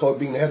retired from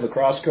being the head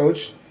lacrosse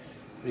coach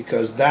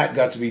because that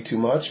got to be too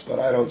much, but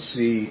I don't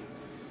see...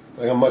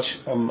 I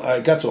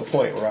got to a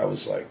point where I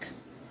was like,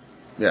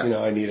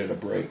 I needed a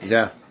break.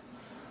 Yeah.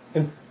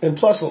 And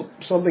plus,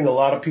 something a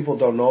lot of people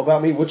don't know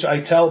about me, which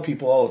I tell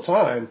people all the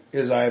time,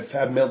 is I've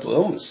had mental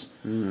illness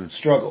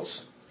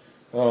struggles.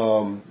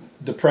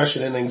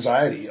 Depression and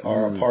anxiety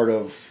are a part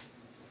of,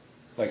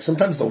 like,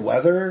 sometimes the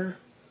weather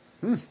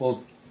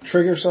will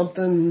trigger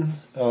something.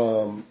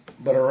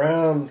 But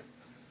around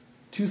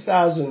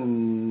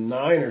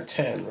 2009 or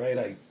 10,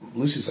 right,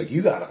 Lucy's like,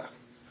 you gotta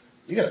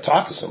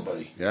talk to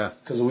somebody. Yeah.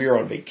 Because we were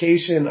on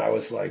vacation. I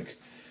was like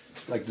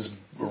this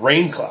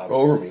rain cloud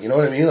over me. You know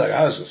what I mean? Like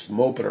I was just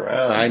moping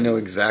around. I know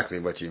exactly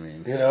what you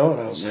mean. And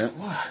I was like,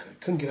 what? I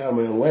couldn't get out of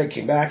my own way. I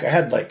came back.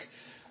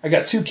 I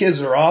got 2 kids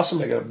that are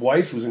awesome. I got a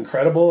wife who's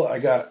incredible.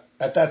 At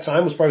that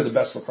time, was probably the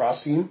best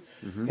lacrosse team.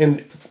 Mm-hmm.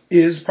 And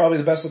is probably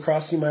the best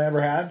lacrosse team I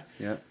ever had.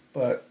 Yeah.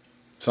 But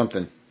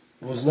something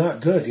was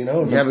not good, You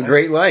have a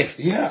great life.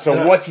 Yeah.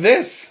 So what's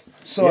this?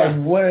 So I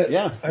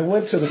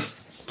went to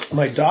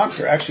my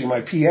doctor, actually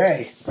my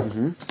PA,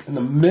 and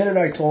the minute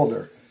I told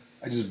her,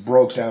 I just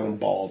broke down and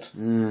bawled.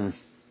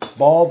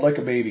 Bawled like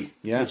a baby,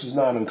 which is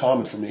not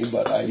uncommon for me,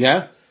 but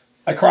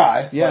I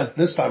cry. Yeah. But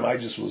this time I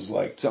just was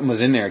like... Something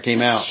was in there. It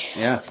came out.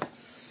 Yeah.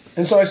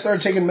 And so I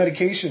started taking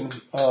medication,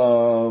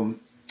 and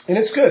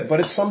it's good,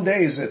 but some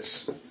days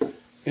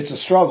it's a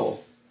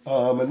struggle.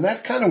 And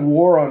that kind of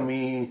wore on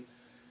me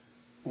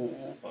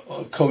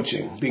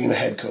coaching, being the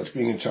head coach,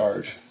 being in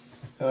charge.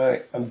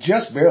 And I'm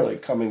just barely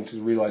coming to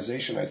the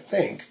realization, I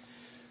think,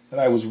 that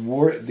I was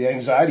worried. The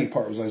anxiety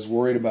part was I was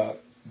worried about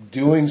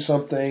doing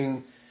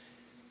something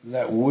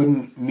that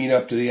wouldn't meet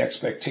up to the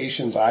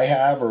expectations I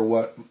have or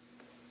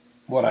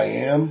what I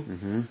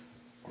am,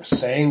 or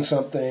saying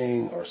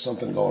something or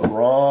something going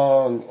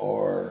wrong,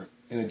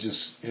 and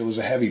it was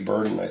a heavy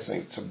burden, I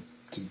think,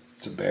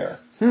 to bear.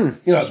 I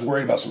was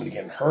worried about somebody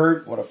getting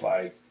hurt. What if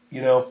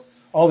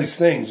all these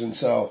things, and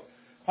so.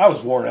 I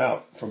was worn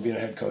out from being a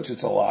head coach.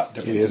 It's a lot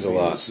different than being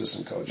an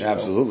assistant coach.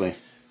 Absolutely.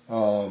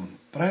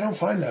 But I don't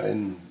find that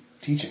in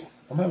teaching.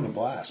 I'm having a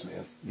blast,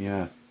 man.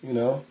 Yeah.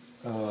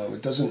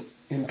 It doesn't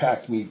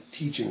impact me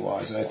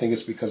teaching-wise, and I think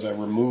it's because I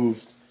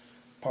removed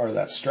part of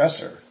that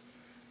stressor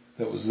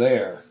that was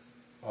there.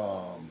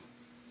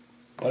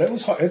 But it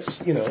was hard. It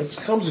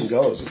comes and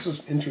goes. It's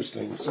just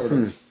interesting sort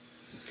of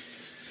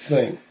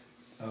thing.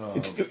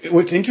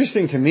 What's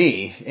interesting to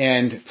me,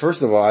 and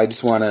first of all, I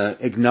just want to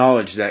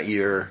acknowledge that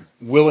you're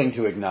willing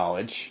to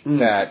acknowledge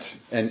that,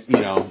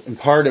 and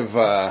part of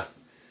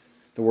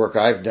the work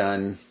I've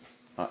done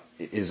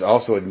is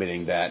also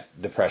admitting that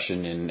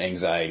depression and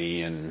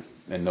anxiety and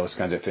those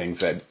kinds of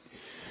things that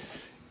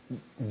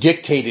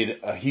dictated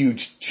a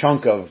huge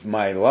chunk of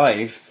my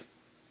life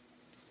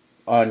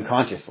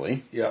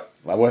unconsciously. Yeah.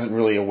 I wasn't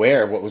really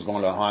aware of what was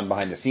going on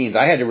behind the scenes.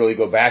 I had to really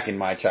go back in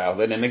my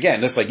childhood, and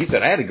again, just like you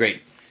said, I had a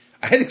good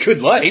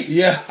life.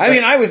 Yeah. I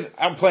mean, I was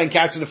out playing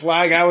capture the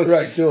flag. I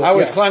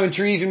was climbing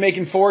trees and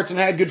making forts and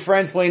I had good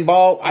friends playing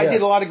ball. I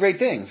did a lot of great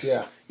things.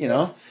 Yeah.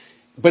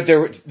 But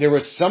there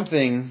was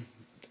something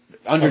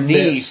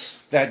underneath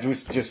that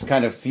was just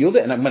kind of fueled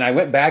it. And when I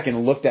went back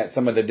and looked at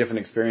some of the different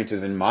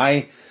experiences in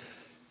my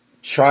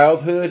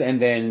childhood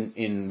and then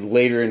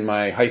later in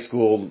my high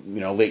school,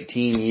 late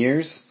teen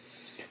years,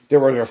 there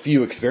were a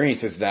few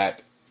experiences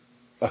that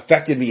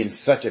affected me in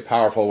such a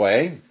powerful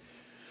way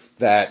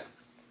that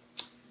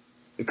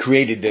it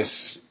created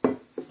this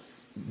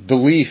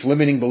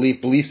limiting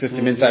belief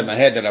system inside my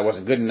head that I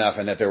wasn't good enough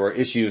and that there were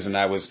issues and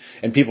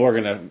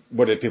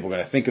what are people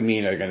going to think of me?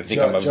 And they're going to think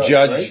I'm a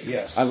judge. Right?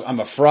 Yes. I'm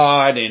a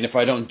fraud. And if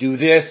I don't do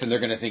this, then they're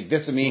going to think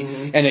this of me.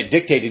 Mm-hmm. And it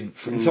dictated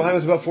until I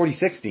was about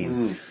 16.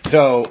 Mm-hmm.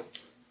 So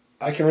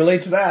I can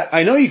relate to that.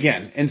 I know you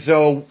can. And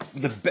so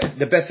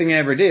the best thing I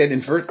ever did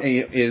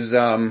is,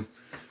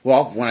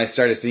 when I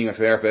started seeing a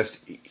therapist,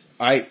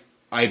 I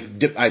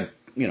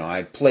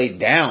played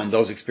down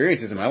those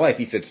experiences in my life.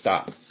 He said,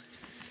 stop.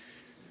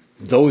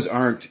 Those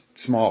aren't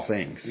small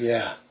things.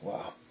 Yeah.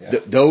 Wow.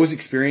 Yeah. Those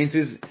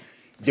experiences,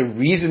 the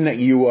reason that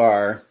you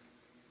are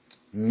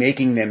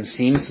making them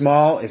seem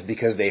small is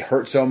because they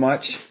hurt so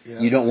much. Yeah.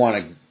 You don't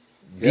want to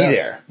be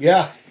there.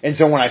 Yeah. And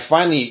so when I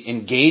finally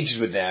engaged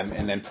with them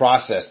and then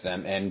processed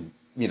them and,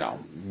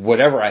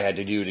 whatever I had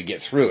to do to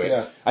get through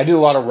it, I did a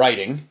lot of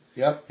writing.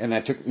 Yep. And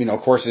I took,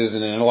 courses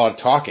and then a lot of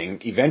talking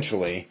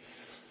eventually.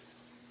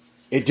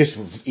 It just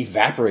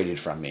evaporated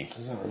from me.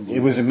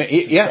 It was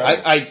amazing.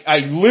 I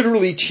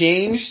literally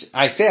changed.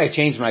 I say I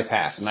changed my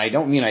past, and I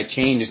don't mean I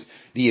changed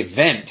the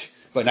event,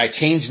 but I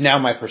changed now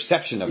my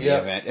perception of the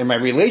event and my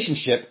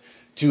relationship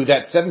to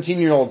that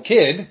 17-year-old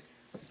kid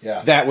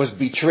that was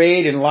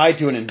betrayed and lied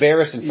to and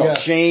embarrassed and felt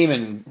shame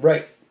and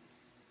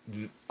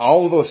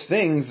all of those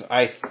things.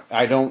 I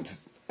don't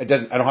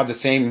have the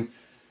same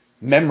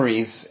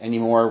memories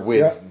anymore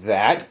with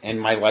that,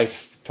 and my life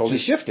totally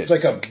shifted. It's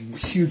like a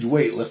huge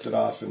weight lifted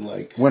off, and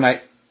when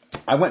I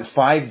went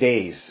 5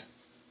 days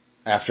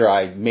after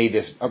I made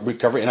this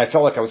recovery, and I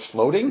felt like I was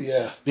floating.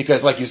 Yeah.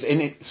 Because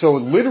so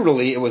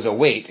literally it was a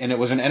weight, and it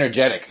was an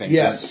energetic thing.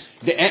 Yes.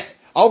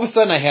 All of a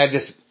sudden I had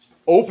this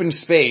open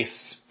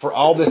space for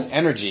all this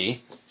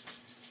energy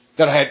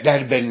that I'd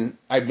been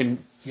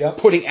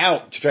putting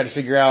out to try to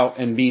figure out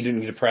and be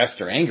depressed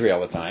or angry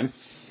all the time.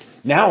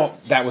 Now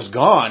that was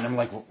gone. I'm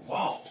like,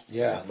 whoa.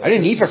 Yeah. I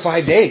didn't eat for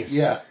 5 days.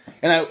 Yeah.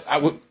 And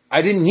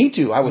I didn't need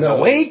to. I was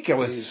awake. It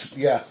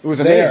was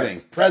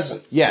amazing.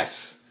 Present. Yes.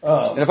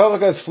 And I felt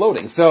like I was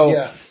floating.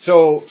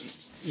 So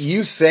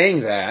you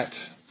saying that,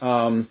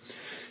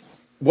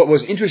 what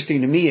was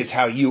interesting to me is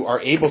how you are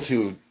able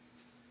to,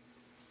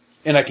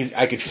 and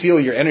I could feel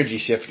your energy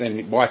shift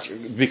and watch,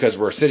 because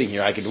we're sitting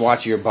here, I could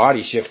watch your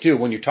body shift too.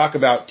 When you talk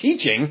about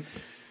teaching,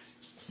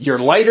 you're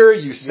lighter,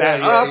 you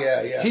sat up.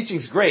 Yeah.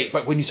 Teaching's great,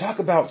 but when you talk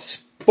about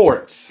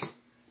sports,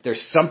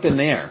 there's something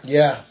there.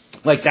 Yeah.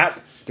 Like that,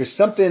 there's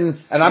something,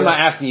 and I'm not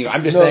asking you,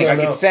 I'm just saying I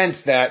can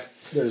sense that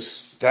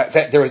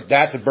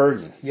that's a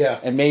burden. Yeah.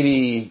 And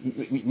maybe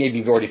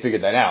you've already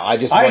figured that out.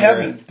 I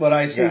haven't, but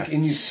I think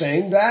in you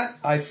saying that,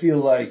 I feel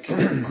like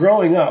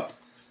growing up,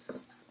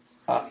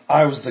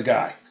 I was the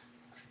guy.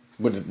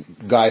 With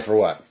the guy for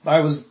what?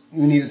 You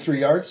needed 3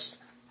 yards?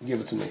 Give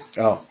it to me.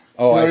 Oh,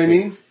 you know what I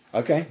mean?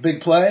 Okay.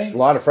 Big play. A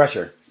lot of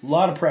pressure.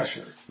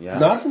 Yeah.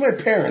 Not from my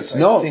parents.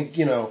 I think,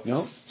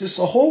 just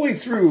the whole way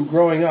through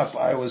growing up,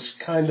 I was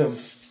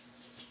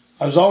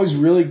always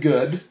really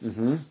good.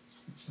 Mm-hmm.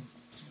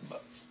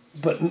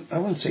 But I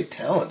wouldn't say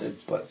talented,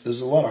 but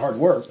there's a lot of hard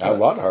work. A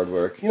lot of hard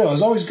work. I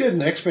was always good,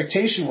 and the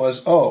expectation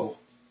was,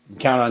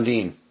 count on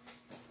Dean.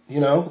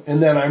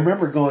 And then I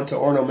remember going to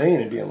Orono,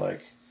 Maine and being like,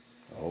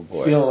 oh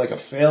boy, feeling like a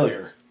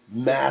failure.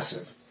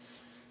 Massive.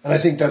 And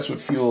I think that's what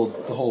fueled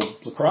the whole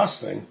lacrosse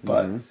thing.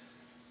 But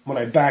when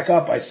I back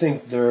up, I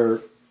think there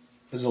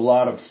was a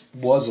lot of,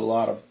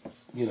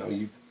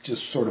 you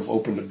just sort of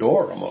opened the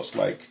door almost,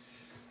 like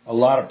a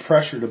lot of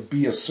pressure to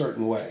be a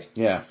certain way.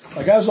 Yeah.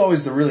 Like I was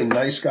always the really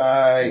nice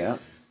guy,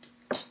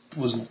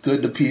 was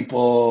good to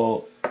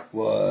people,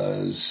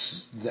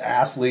 was the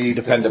athlete.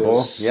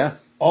 Dependable.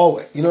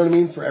 Always. You know what I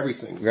mean? For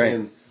everything. Right.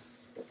 And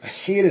I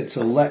hated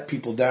to let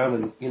people down,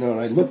 and and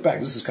I look back,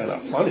 this is kind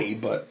of funny,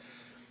 but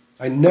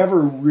I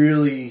never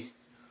really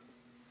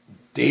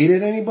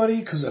dated anybody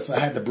because if I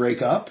had to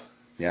break up,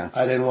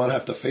 I didn't want to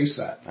have to face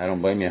that. I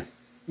don't blame you.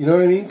 You know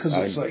what I mean? Because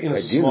it's like,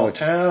 it's a small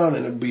town,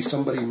 and it'd be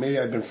somebody maybe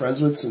I'd been friends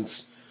with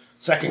since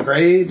second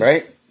grade.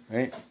 Right.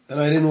 And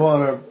I didn't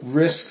want to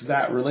risk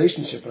that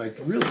relationship, and I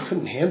really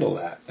couldn't handle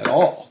that at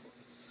all.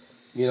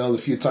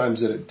 The few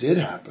times that it did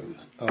happen,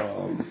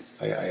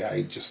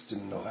 I just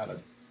didn't know how to.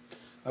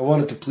 I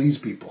wanted to please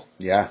people.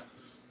 Yeah.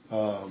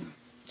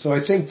 So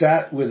I think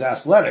that with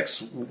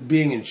athletics,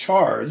 being in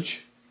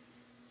charge,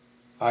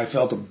 I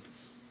felt a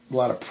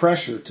lot of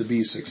pressure to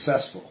be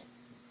successful.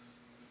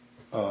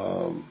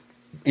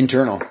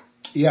 Internal.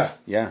 Yeah.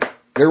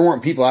 There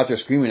weren't people out there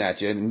screaming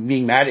at you and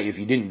being mad at you if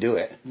you didn't do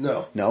it.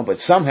 No, but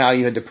somehow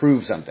you had to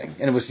prove something,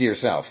 and it was to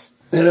yourself.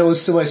 And it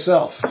was to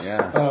myself.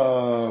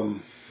 Yeah.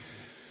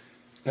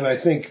 And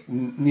I think,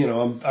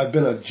 I've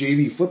been a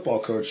JV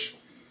football coach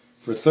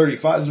for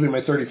 35. This will be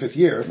my 35th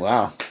year.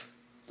 Wow.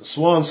 The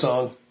swan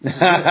song.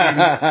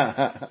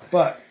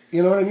 But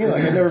You know what I mean?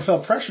 Like I never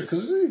felt pressure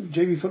because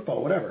JV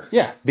football, whatever.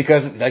 Yeah,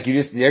 because like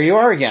there you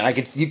are again.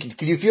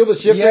 Could you feel the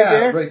shift right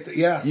there? Right.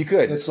 Yeah, you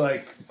could. It's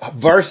like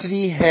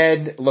varsity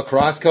head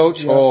lacrosse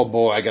coach. Yeah. Oh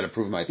boy, I got to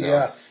prove myself.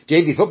 Yeah.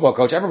 JV football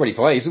coach. Everybody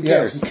plays. Who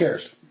cares? Who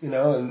cares? You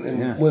know,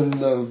 and when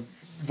the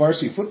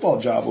varsity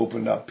football job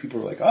opened up, people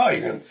were like, "Oh,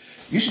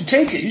 you should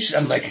take it."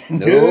 I'm like,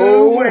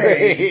 "No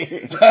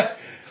way."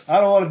 I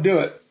don't want to do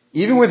it.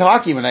 Even with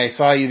hockey, when I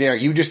saw you there,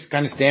 you just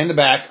kind of stand in the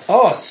back.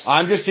 Oh,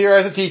 I'm just here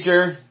as a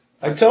teacher.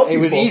 I tell people it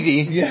was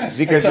easy. Yes,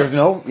 because there's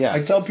no. Yeah.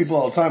 I tell people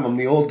all the time, I'm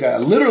the old guy.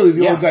 Literally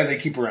the old guy they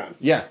keep around.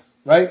 Yeah.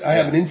 Right. I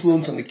have an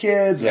influence on the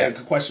kids. I have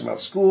a question about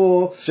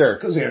school. Sure.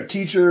 Because they have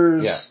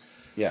teachers. Yeah.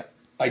 Yeah.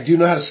 I do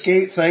know how to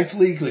skate,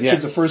 thankfully.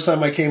 The first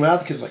time I came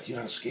out, the kid's like, "You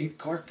know how to skate,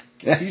 Clark?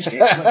 Can you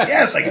skate?" I'm like,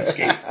 "Yes, I can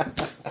skate."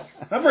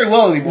 Not very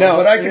well anymore,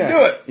 but I can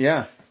do it.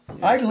 Yeah.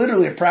 I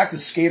literally at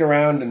practice skate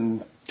around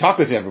and talk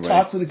with everybody.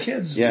 Talk with the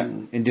kids. Yeah.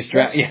 And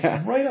distract.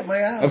 Yeah. Right up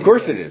my alley. Of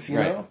course it is. You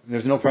know?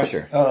 There's no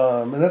pressure.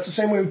 And that's the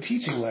same way with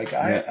teaching. Like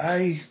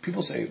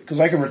people say,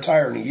 because I can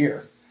retire in a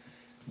year.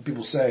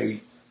 People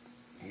say,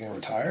 "You gonna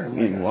retire?" I'm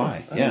like,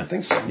 why? I don't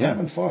think so. I'm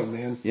having fun,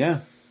 man. Yeah.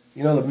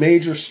 You know, the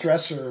major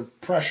stressor,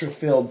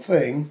 pressure-filled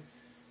thing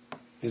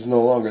is no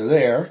longer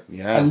there.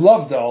 Yeah. I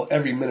loved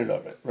every minute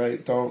of it,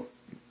 right?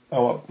 I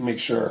want to make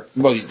sure.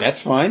 Well,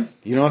 that's fine.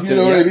 You don't have to. You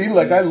know what I mean?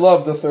 Like, I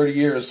love the 30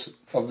 years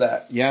of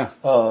that. Yeah.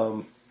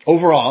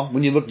 Overall,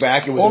 when you look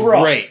back, it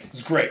was great.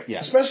 It's great.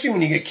 Yeah. Especially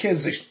when you get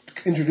kids, they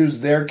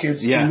introduce their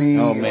kids to me.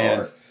 Oh,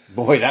 man.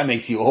 Boy, that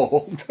makes you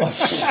old.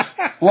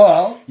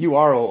 Well. You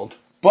are old.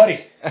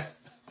 Buddy,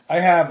 I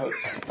have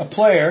a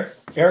player,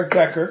 Eric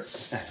Becker,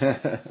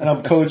 and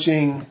I'm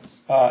coaching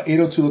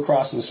 802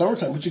 lacrosse in the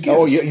summertime, which again...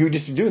 Oh, you were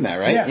just doing that,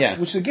 right? Yeah.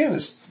 Which again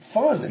is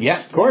fun.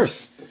 Of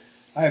course.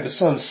 I have a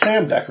son,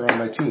 Sam Decker, on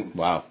my team.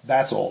 Wow.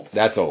 That's old.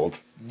 That's old.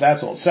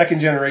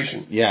 Second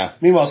generation. Yeah.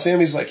 Meanwhile,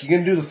 Sammy's like, "You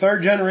gonna do the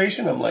third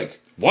generation?" I'm like,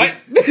 "What?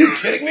 Are you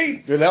kidding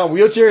me? There's now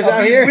wheelchairs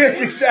out here?"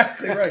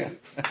 Exactly right.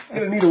 I'm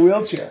gonna need a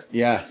wheelchair.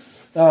 Yeah.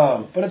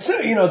 But it's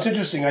it's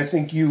interesting. I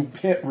think you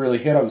really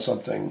hit on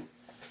something.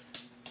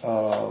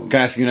 Can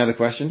I ask you another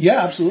question?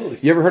 Yeah, absolutely.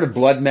 You ever heard of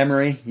blood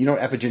memory? You know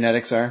what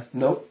epigenetics are?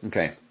 Nope.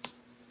 Okay.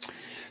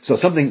 So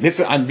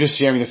I'm just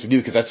sharing this with you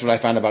because that's what I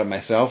found about it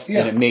myself,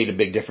 and it made a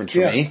big difference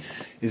for me,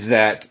 is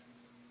that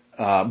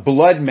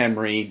blood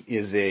memory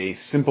is a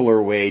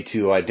simpler way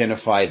to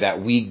identify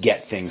that we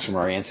get things from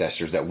our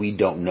ancestors that we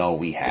don't know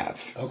we have.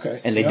 Okay.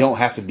 And they don't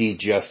have to be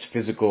just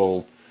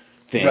physical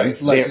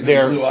things. Right, like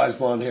they're blue eyes,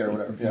 blonde hair,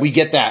 whatever. Yeah. We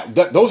get that.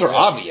 Those are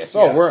obvious.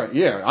 Oh,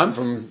 I'm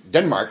from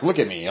Denmark. Look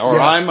at me. Or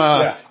I'm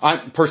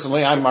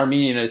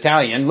Armenian and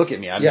Italian. Look at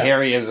me. I'm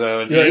hairy as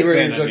an ape.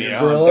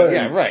 Gorilla.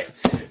 Yeah, right.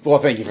 Well,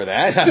 thank you for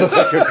that. I look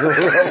like a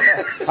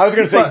gorilla. I was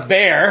going to say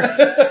bear.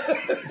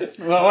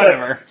 Well,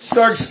 whatever.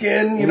 Dark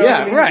skin, you know what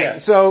I mean? Right. Yeah.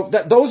 So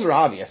those are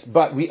obvious.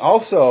 But we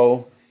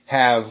also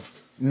have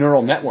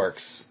neural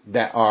networks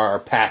that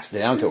are passed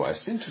down to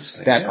us.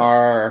 Interesting. That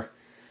are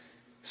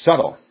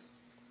subtle.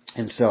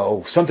 And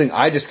so something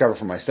I discovered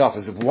for myself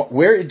is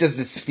where does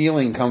this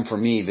feeling come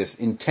from me, this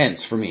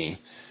intense for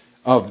me,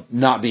 of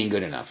not being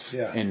good enough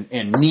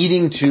and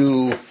needing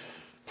to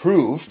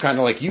prove, kind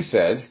of like you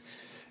said,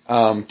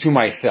 to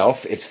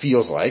myself, it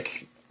feels like,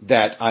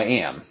 that I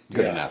am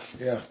good enough.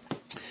 Yeah.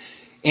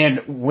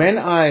 And when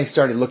I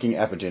started looking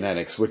at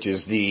epigenetics, which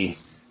is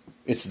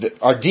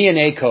our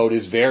DNA code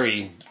is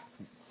very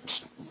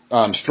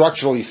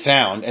structurally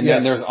sound, and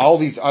then there's all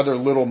these other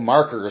little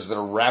markers that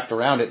are wrapped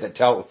around it that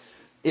tell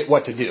it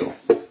what to do.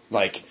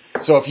 Like,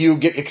 so if you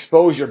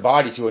expose your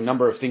body to a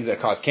number of things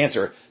that cause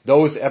cancer,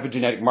 those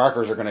epigenetic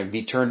markers are going to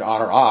be turned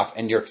on or off,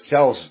 and your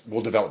cells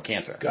will develop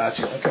cancer.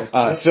 Gotcha.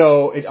 Okay.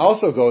 So it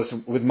also goes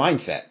with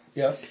mindset.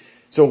 Yeah.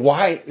 So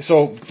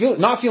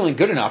not feeling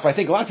good enough, I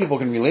think a lot of people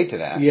can relate to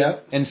that. Yeah.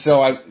 And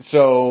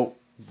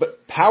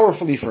but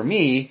powerfully for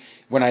me,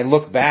 when I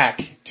look back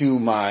to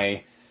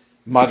my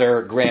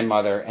mother,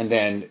 grandmother, and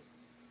then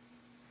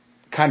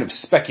kind of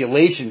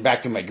speculation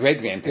back to my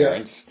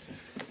great-grandparents,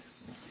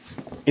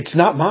 it's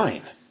not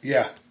mine.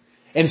 Yeah.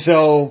 And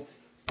so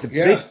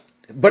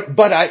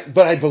but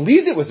I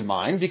believed it was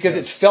mine because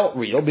it felt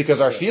real,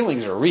 because our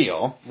feelings are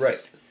real. Right.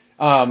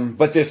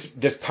 But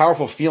this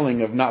powerful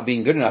feeling of not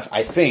being good enough,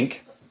 I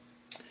think,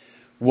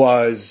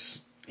 was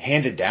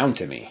handed down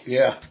to me.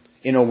 Yeah.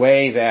 In a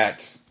way that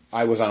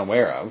I was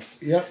unaware of.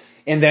 Yeah.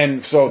 And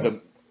then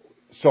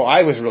so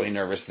I was really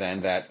nervous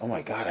then that, oh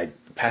my God, I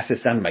passed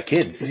this down to my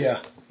kids.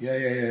 Yeah.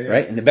 Yeah.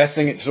 Right? And the best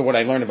thing, so what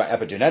I learned about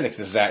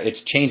epigenetics is that it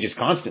changes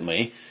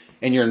constantly,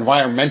 and your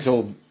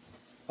environmental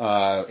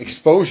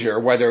exposure,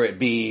 whether it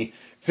be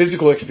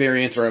physical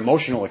experience or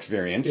emotional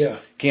experience,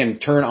 can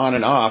turn on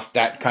and off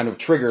that kind of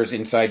triggers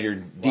inside your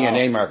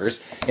DNA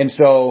markers. And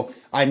so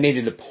I made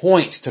it a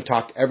point to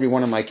talk to every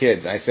one of my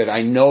kids. I said,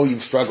 I know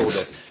you've struggled with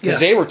this.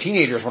 Because they were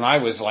teenagers when I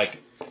was like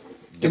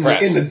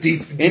depressed. In the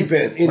deep end.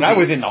 When I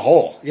was in the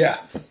hole.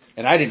 Yeah.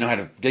 And I didn't know how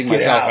to dig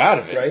myself out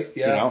of it. Right?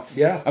 Yeah. You know?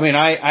 Yeah. I mean,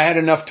 I had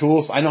enough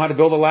tools. I know how to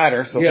build a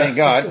ladder, so thank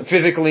God,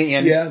 physically,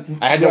 and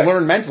I had to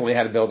learn mentally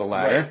how to build a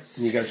ladder. Right.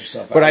 And you got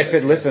yourself out But I of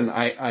said, it. listen,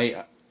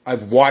 I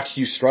I've watched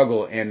you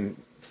struggle, and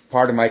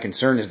part of my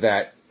concern is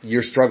that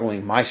you're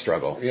struggling my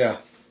struggle. Yeah.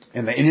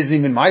 And it isn't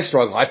even my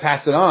struggle. I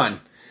passed it on.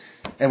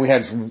 And we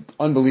had some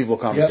unbelievable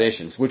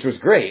conversations, which was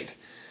great.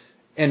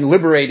 And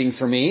liberating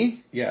for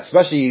me. Yes.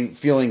 Especially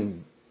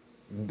feeling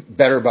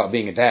better about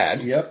being a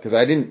dad. Yep. Because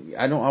I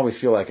don't always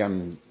feel like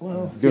I'm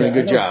doing a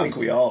good job. I think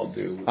we all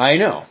do. I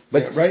know.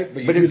 But, yeah, right?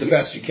 But you do the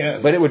best you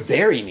can. But it would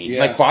bury me.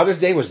 Yeah. Like Father's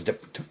Day was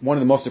one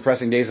of the most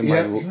depressing days of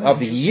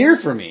the year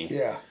for me.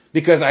 Yeah.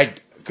 Because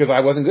I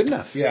wasn't good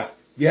enough. Yeah.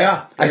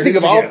 Yeah. I think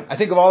of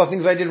all the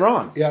things I did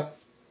wrong. Yeah.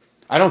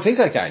 I don't think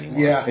like that anymore.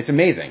 Yeah. It's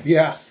amazing.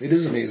 Yeah, it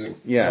is amazing.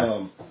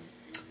 Yeah.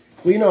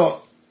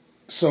 Well,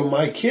 so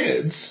my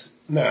kids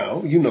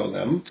now, you know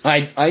them.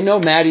 I know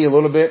Maddie a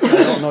little bit.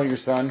 I don't know your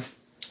son.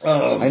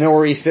 I know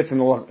where he sits in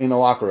the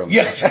locker room.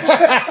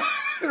 Yeah.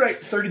 Right,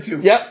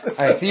 32. Yep.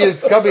 I see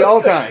his cubby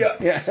all the time.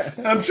 Yeah.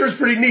 I'm sure it's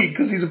pretty neat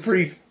because he's a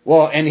pretty...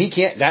 Well, and he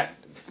can't...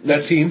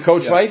 That team,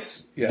 Coach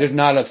Weiss, there's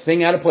not a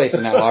thing out of place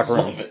in that locker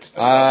room.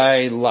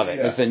 I love it.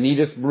 Yeah. It's the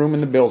neatest room in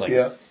the building.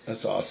 Yeah,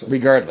 that's awesome.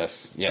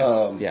 Regardless. Yes.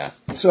 Yeah.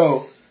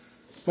 So,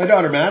 my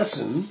daughter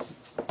Madison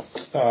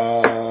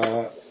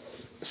saw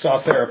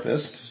a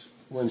therapist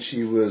when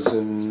she was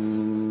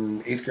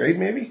in 8th grade,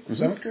 maybe?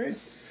 7th grade?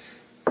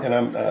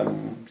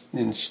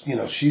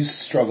 And she's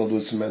struggled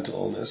with some mental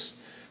illness.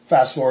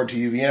 Fast forward to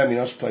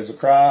UVM, she plays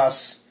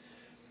lacrosse.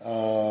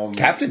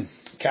 Captain.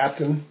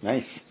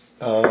 Nice.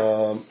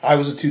 I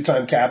was a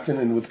 2-time captain,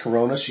 and with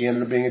Corona, she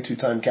ended up being a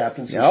 2-time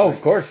captain. So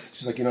of course.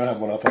 She's like, you don't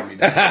have one up on me,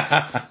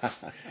 Dad.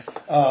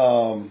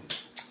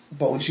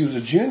 But when she was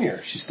a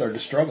junior, she started to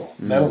struggle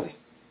mentally,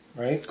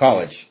 right?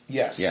 College.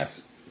 Yes.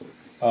 Yes.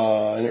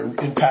 And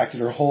it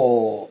impacted her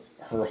whole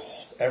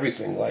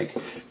everything. Like,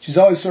 she's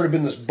always sort of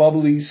been this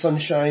bubbly,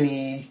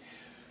 sunshiny,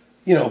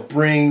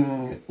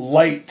 bring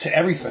light to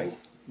everything.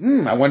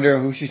 I wonder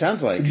who she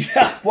sounds like.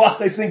 Yeah, well,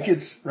 I think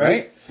it's,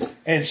 right?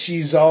 And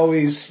she's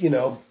always,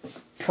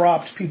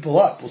 propped people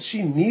up. Well,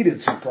 she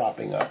needed some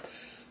propping up,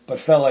 but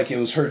felt like it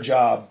was her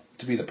job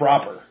to be the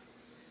propper,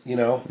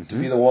 to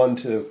be the one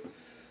to,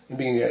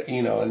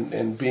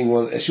 and being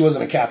one, she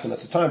wasn't a captain at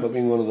the time, but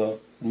being one of the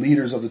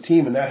leaders of the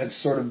team, and that had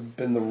sort of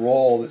been the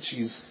role that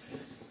she's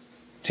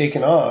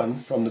taken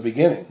on from the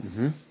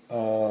beginning.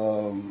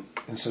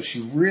 And so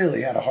she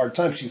really had a hard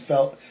time. She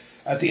felt,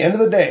 at the end of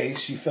the day,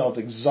 she felt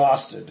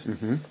exhausted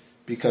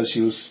because she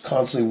was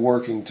constantly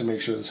working to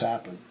make sure this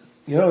happened.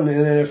 And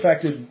it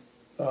affected,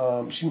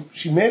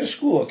 she made it to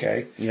school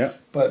okay. Yeah.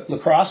 But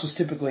lacrosse was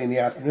typically in the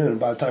afternoon, and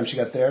by the time she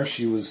got there,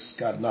 she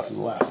got nothing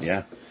left.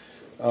 Yeah.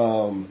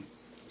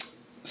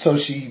 So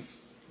she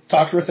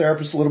talked to her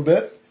therapist a little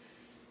bit,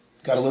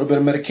 got a little bit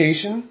of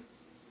medication,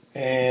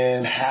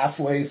 and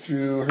halfway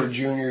through her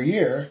junior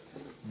year,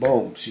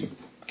 boom, she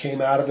came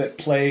out of it,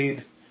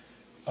 played.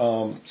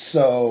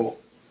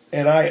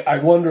 And I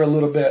wonder a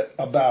little bit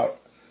about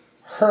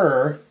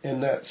her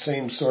in that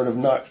same sort of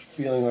not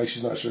feeling like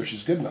she's not sure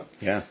she's good enough.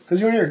 Yeah.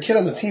 Because when you're a kid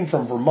on the team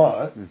from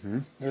Vermont,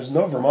 there's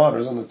no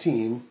Vermonters on the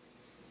team.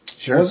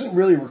 Sure. Wasn't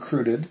really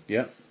recruited.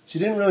 Yeah. She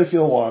didn't really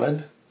feel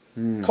wanted.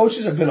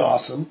 Coaches have been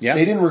awesome. Yeah.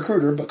 They didn't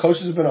recruit her, but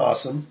coaches have been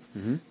awesome.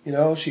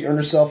 She earned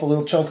herself a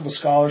little chunk of a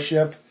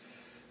scholarship.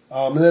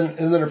 And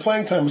then her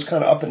playing time was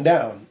kind of up and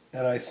down.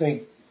 And I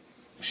think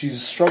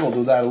she's struggled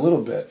with that a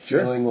little bit,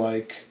 feeling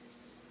like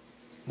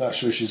not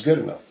sure she's good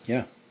enough.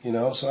 Yeah.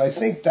 So I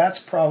think that's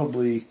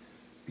probably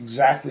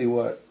exactly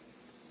what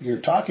you're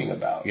talking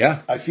about.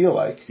 Yeah. I feel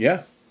like.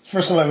 Yeah. It's the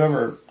first time I've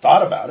ever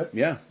thought about it.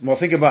 Yeah. Well,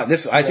 think about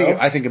this.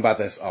 I think about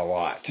this a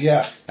lot.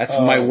 Yeah. That's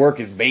my work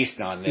is based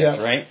on this,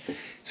 right?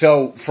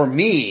 So for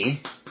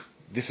me,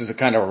 this is a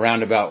kind of a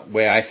roundabout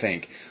way I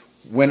think.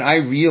 When I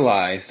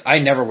realized I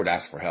never would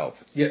ask for help.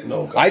 Yeah,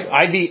 no.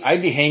 I'd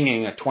be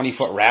hanging a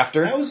 20-foot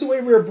rafter. That was the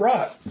way we were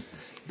brought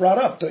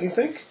up, don't you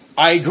think?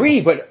 I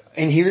agree,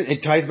 and here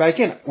it ties back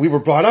in. We were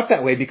brought up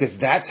that way because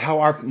that's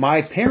how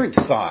my parents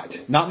thought.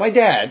 Not my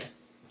dad,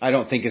 I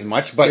don't think as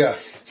much. But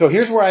So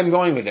here's where I'm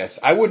going with this.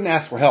 I wouldn't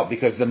ask for help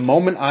because the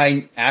moment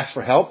I ask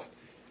for help,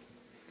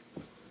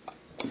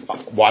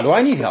 why do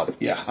I need help?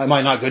 Yeah. Am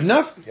I not good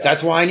enough? Yeah.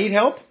 That's why I need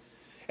help?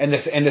 And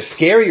the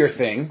scarier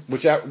thing,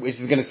 which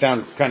is going to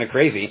sound kind of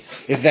crazy,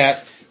 is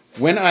that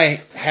when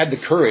I had the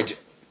courage,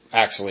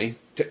 actually,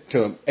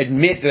 to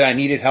admit that I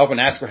needed help and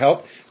ask for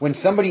help, when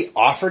somebody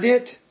offered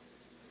it,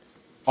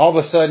 all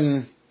of a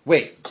sudden,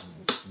 wait,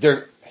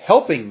 they're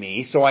helping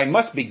me, so I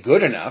must be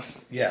good enough.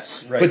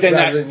 Yes, right. But then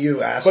rather than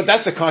you asking. But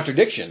that's a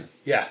contradiction.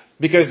 Yeah.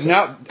 Because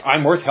now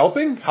I'm worth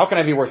helping? How can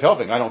I be worth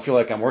helping? I don't feel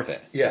like I'm worth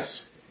it.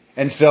 Yes.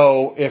 And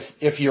so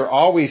if you're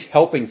always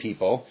helping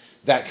people,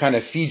 that kind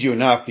of feeds you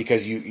enough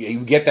because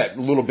you get that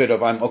little bit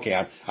of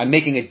I'm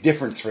making a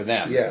difference for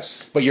them.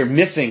 Yes. But you're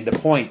missing the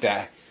point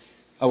that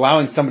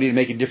allowing somebody to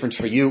make a difference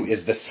for you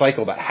is the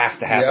cycle that has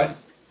to happen.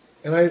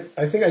 Yeah. And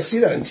I think I see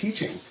that in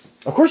teaching.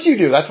 Of course you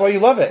do. That's why you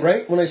love it.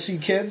 Right? When I see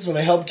kids, when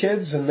I help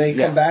kids and they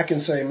come back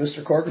and say,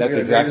 Mr. Corcoran,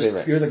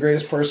 you're the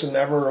greatest person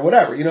ever or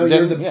whatever.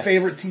 You're the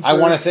favorite teacher. I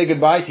want to say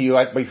goodbye to you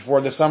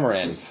before the summer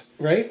ends.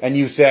 Right? And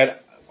you said,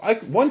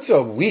 once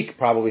a week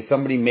probably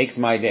somebody makes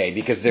my day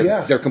because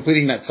they're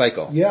completing that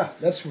cycle. Yeah,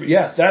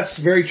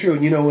 that's very true.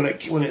 And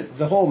when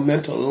the whole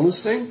mental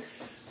illness thing,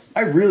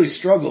 I really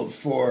struggled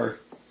for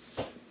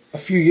a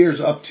few years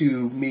up to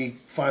me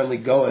finally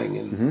going,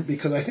 and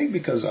because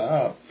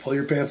pull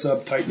your pants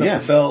up, tighten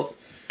up the belt.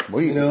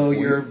 What do you you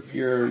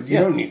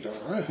don't need to.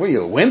 What are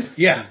you, a wimp?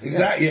 Yeah,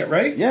 exactly. Yeah,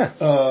 right. Yeah.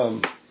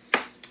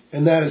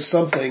 And that is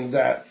something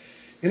that,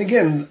 and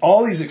again,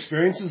 all these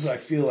experiences I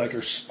feel like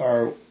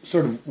are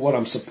sort of what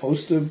I'm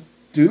supposed to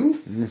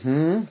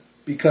do,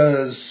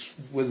 because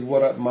with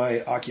what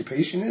my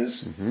occupation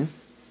is,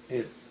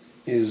 it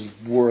is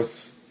worth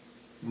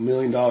 $1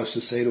 million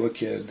to say to a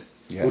kid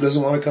who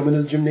doesn't want to come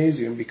into the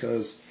gymnasium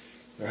because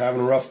they're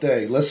having a rough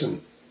day.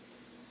 Listen,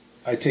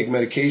 I take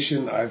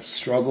medication. I've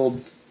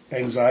struggled,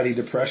 anxiety,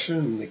 depression,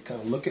 and they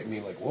kind of look at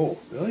me like, "Whoa,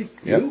 really?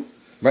 Yep. You?"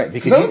 Right,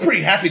 because I'm a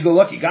pretty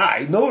happy-go-lucky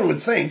guy. No one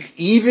would think.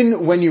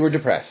 Even when you were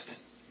depressed,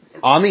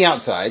 on the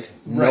outside,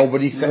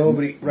 nobody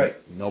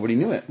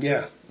knew it.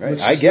 Yeah, right.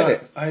 I get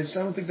it. I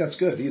don't think that's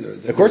good either.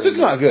 Of course, it's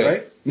not good.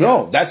 Right?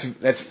 No, that's.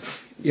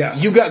 Yeah.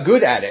 You got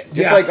good at it,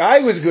 just like I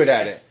was good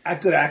at it. A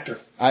good actor.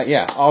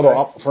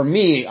 Although for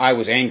me, I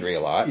was angry a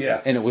lot.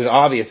 Yeah. And it was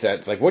obvious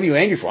that, like, what are you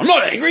angry for? I'm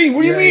not angry.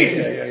 What do you mean?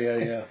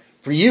 Yeah.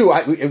 For you,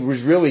 it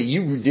was really,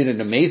 you did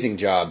an amazing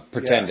job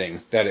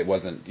pretending that it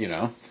wasn't,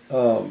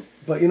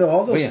 But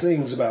all those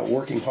things about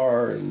working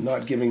hard and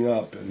not giving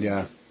up, and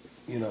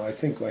I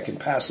think I can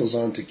pass those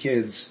on to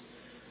kids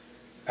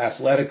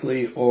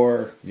athletically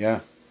or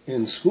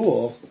in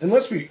school. And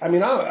is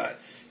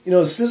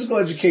physical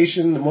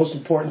education the most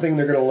important thing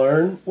they're going to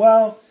learn?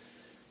 Well,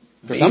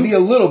 maybe a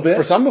little bit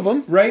for some of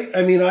them, right?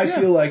 I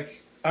feel like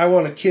I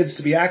want kids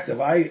to be active.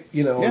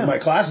 In my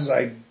classes,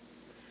 I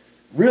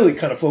really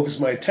kind of focus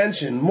my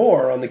attention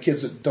more on the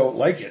kids that don't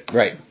like it.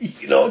 Right.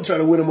 Try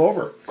to win them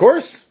over. Of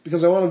course.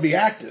 Because I want them to be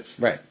active.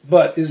 Right.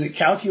 But is it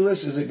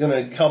calculus? Is it going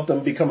to help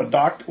them become a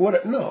doctor?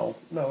 No,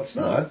 it's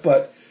not.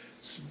 But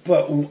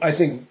I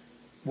think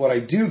what I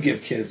do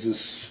give kids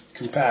is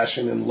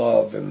compassion and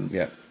love and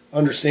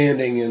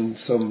understanding and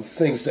some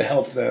things to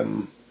help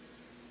them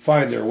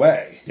find their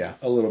way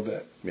a little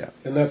bit. Yeah.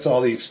 And that's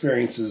all the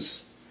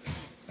experiences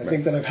I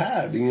think that I've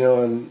had,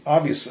 and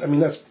obviously,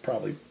 that's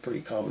probably a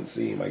pretty common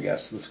theme, I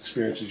guess. The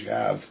experiences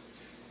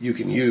you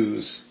can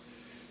use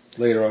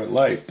later on in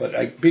life, but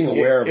being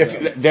aware of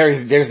them.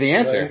 There's the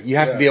answer. Right? You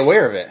have to be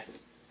aware of it.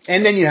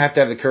 And then you have to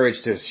have the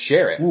courage to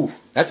share it. Ooh.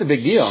 That's a big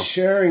deal.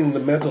 Sharing the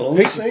mental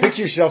illness thing?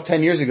 Picture yourself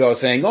 10 years ago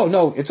saying, oh,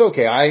 no, it's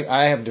okay,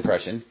 I have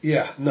depression.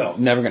 Yeah, no.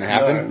 Never going to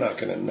happen. No, I'm not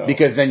going to, no.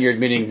 Because then you're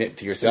admitting it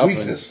to yourself.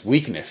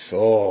 Weakness.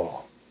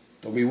 Oh.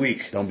 Don't be weak.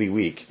 Don't be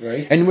weak.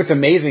 Right. And what's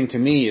amazing to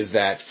me is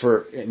that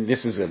and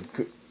this is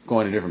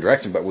going in a different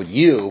direction, but with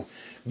you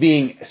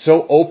being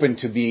so open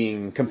to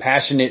being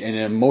compassionate and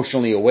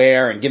emotionally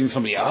aware and giving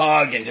somebody a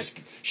hug and just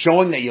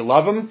showing that you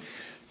love them,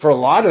 for a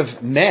lot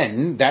of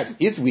men,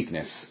 that is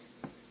weakness.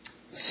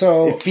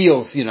 So it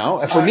feels,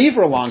 for me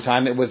for a long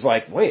time, it was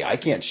like, wait, I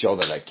can't show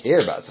that I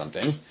care about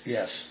something.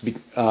 Yes.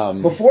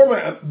 Before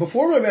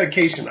my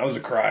medication, I was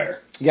a crier.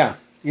 Yeah.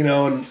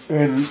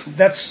 And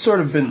that's sort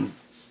of been,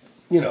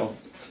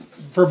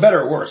 for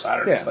better or worse, I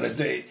don't know,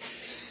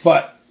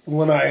 but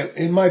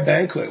in my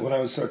banquet, when I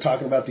would start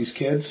talking about these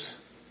kids,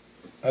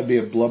 I'd be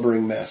a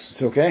blubbering mess.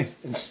 It's okay.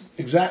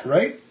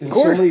 Right? And of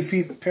course. So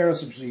many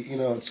parents would say,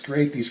 it's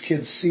great, these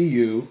kids see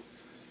you.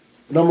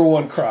 Number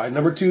one, cry.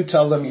 Number two,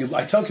 tell them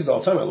I tell kids all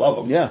the time I love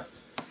them. Yeah.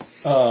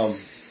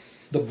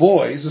 The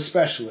boys,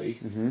 especially,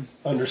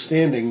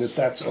 understanding that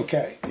that's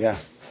okay.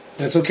 Yeah.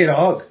 And it's okay to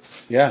hug.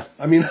 Yeah.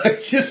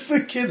 Just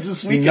the kids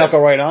this weekend. You knuckle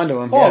right onto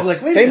them. Oh, I'm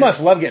like, wait a minute. They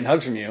must love getting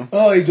hugs from you.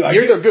 Oh, they do.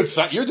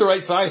 You're the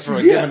right size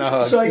for giving a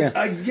hug. So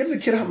I give the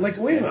kid a hug. I'm like,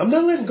 wait a minute. I'm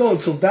not letting go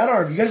until that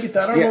arm. You got to get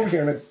that arm over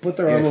here. And I put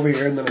their arm over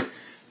here. And then I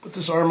put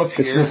this arm up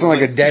here. It's just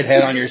like a dead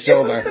head on your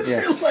shoulder.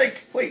 It's like,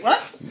 wait, what?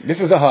 This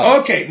is the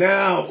hug. Okay,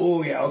 now.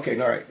 Oh, yeah. Okay,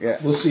 all right.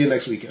 Yeah. We'll see you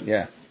next weekend.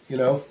 Yeah.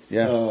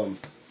 Yeah.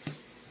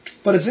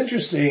 But it's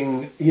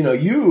interesting,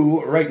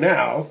 you right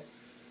now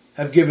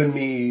have given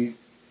me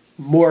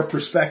more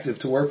perspective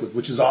to work with,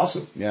 which is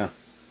awesome. Yeah.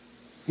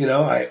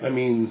 I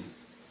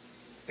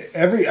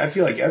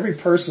feel like every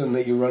person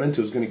that you run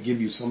into is going to give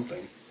you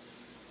something.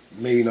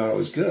 Maybe not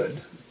always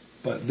good,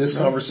 but this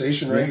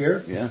conversation right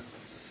here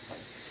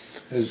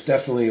has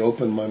definitely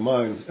opened my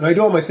mind. And I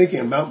do all my thinking,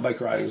 and mountain bike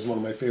riding is one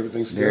of my favorite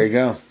things to do. There you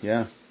go.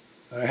 Yeah.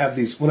 I have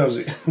these,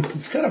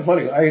 it's kind of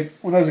funny.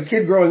 When I was a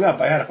kid growing up,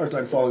 I had a hard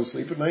time falling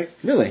asleep at night.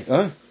 Really?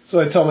 So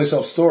I'd tell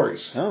myself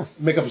stories. Oh.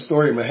 Make up a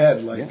story in my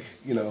head, like,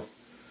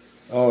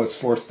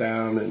 it's fourth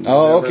down and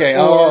oh, whatever. Okay.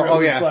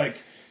 Or yeah. Like,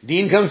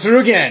 Dean comes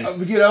through again.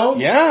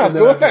 Yeah, and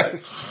of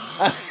course.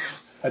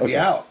 I'd be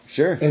out.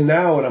 Sure. And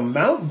now when I'm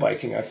mountain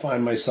biking, I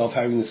find myself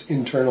having this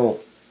internal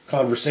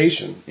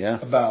conversation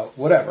about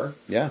whatever.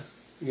 Yeah.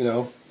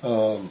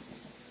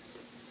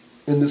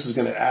 And this is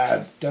going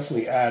to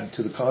definitely add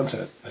to the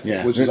content, I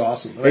think, which is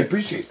awesome. And I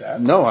appreciate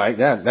that. No,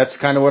 that's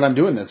kind of what I'm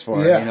doing this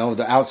for. Yeah.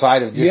 The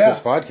outside of just this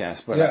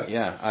podcast. But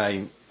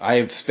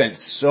I've spent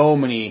so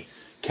many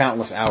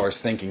countless hours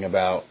thinking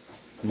about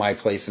my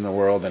place in the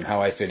world and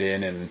how I fit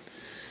in, and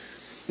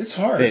it's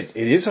hard. It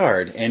is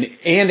hard, and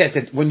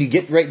when you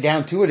get right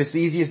down to it, it's the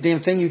easiest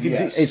damn thing you can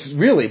do.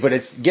 It's but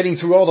it's getting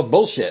through all the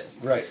bullshit,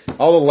 right?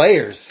 All the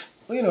layers.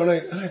 Well,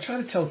 and I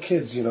try to tell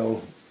kids,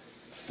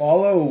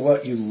 follow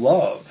what you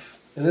love,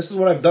 and this is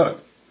what I've done.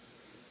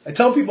 I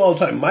tell people all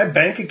the time, my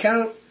bank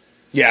account.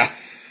 Yeah.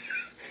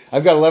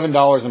 I've got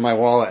 $11 in my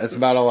wallet. That's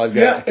about all I've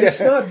got. Yeah, it's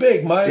not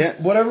big.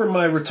 Whatever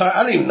my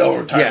I don't even know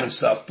retirement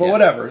stuff, but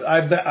whatever.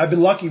 I've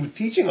been lucky with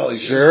teaching all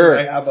these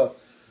years. I have a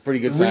pretty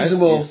good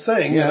reasonable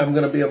thing that I'm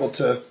going to be able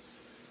to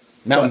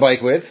mountain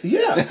bike with.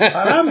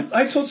 Yeah,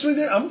 I told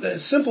somebody there.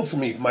 It's simple for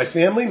me. My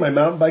family, my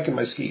mountain bike, and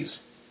my skis.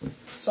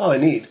 That's all I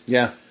need.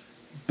 Yeah.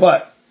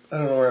 But I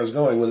don't know where I was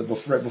going with it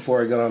right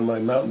before I got on my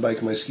mountain bike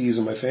and my skis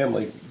and my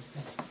family.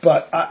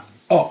 But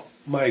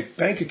my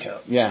bank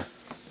account. Yeah.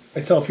 I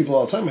tell people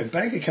all the time, my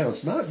bank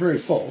account's not very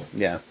full.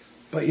 Yeah.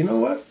 But you know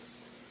what?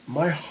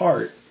 My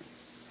heart.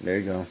 There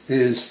you go.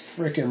 Is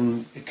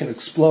freaking. It can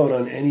explode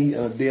on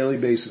a daily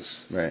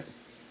basis. Right.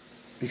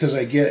 Because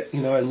I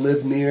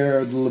live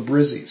near the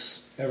Labrizzis.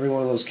 Every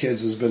one of those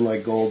kids has been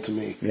like gold to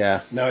me.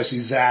 Yeah. Now I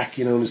see Zach,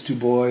 and his 2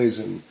 boys,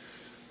 and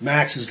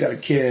Max has got a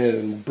kid,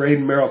 and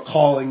Braden Merrill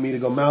calling me to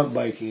go mountain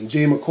biking, and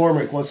Jay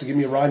McCormick wants to give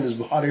me a ride in his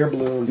hot air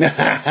balloon.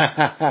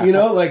 Have you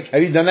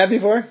done that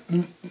before?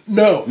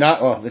 No.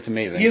 Not. Oh, that's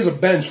amazing. He has a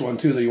bench one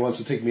too that he wants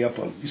to take me up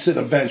on. You sit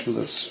on a bench with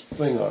a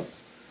thing on.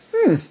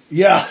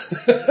 Yeah.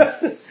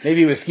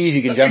 Maybe with skis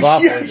you can jump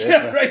off with.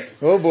 Yeah, right.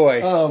 Oh boy.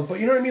 But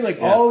you know what I mean?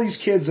 All these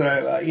kids that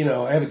I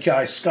have a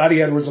guy,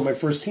 Scotty Edwards, on my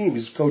first team.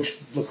 He's coached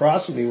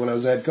lacrosse with me when I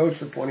was head coach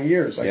for 20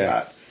 years.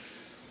 I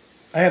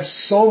have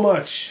so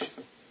much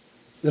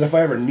that if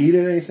I ever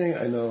needed anything,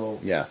 I know.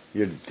 Yeah,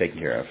 you're taken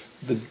care of.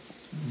 The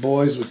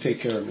boys would take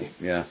care of me.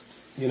 Yeah.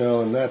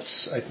 And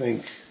that's, I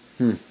think,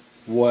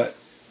 what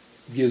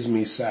gives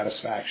me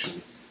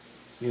satisfaction.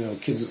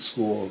 Kids at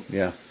school.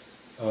 Yeah.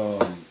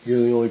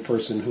 You're the only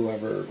person who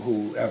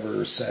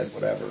ever said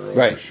whatever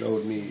or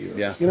showed me.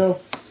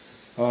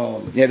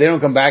 Or, they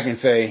don't come back and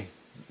say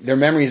their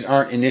memories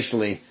aren't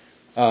initially.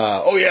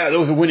 That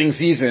was a winning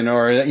season,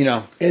 or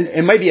and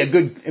it might be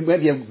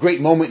a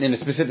great moment in a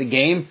specific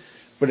game,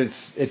 but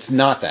it's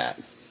not that.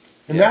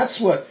 And that's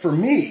what, for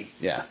me.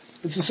 Yeah.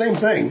 It's the same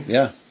thing.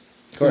 Yeah.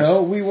 Of course.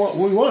 We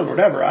won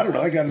whatever. I don't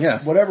know. I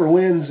got whatever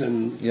wins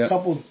and a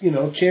couple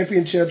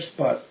championships,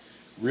 but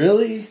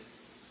really.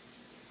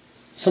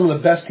 Some of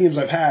the best teams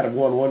I've had have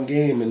won one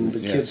game, and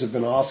the kids have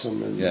been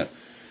awesome.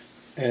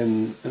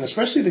 And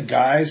especially the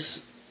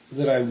guys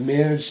that I've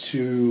managed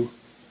to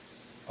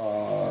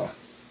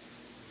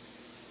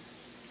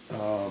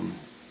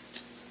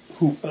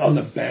who on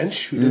the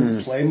bench who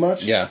didn't play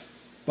much,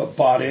 but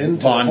bought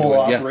into the whole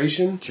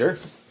operation. Sure.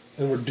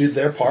 And did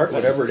their part,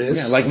 whatever it is.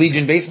 Yeah, like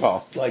Legion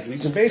Baseball. There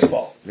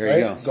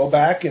you go. Go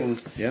back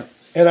and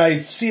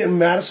I see it in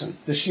Madison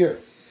this year.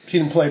 She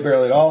didn't play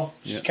barely at all.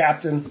 She's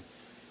captain.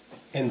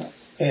 And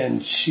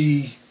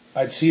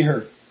I'd see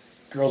her,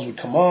 girls would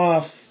come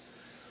off,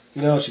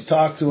 she'd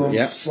talk to them,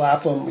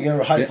 slap them,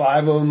 high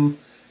five them.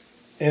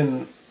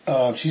 And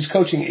she's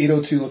coaching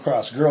 802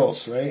 lacrosse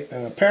girls, right?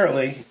 And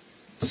apparently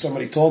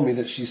somebody told me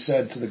that she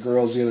said to the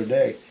girls the other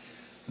day,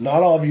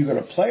 not all of you are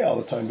going to play all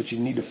the time, but you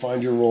need to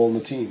find your role in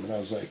the team. And I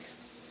was like,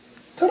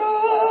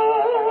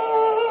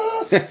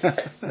 ta-da!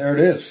 There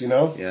it is,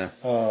 Yeah.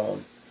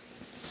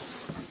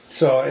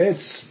 So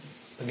it's,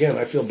 again,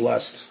 I feel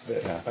blessed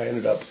that I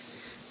ended up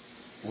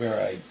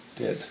where I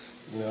did,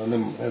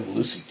 and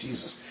Lucy,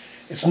 Jesus,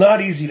 it's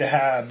not easy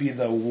to be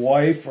the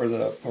wife or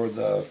the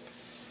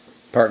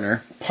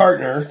partner.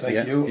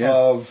 Thank you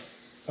of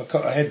a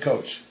head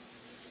coach,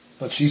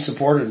 but she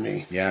supported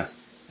me. Yeah,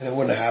 and it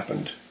wouldn't have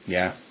happened.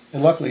 Yeah,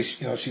 and luckily,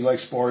 she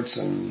likes sports,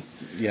 and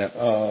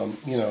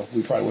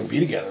we probably wouldn't be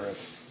together if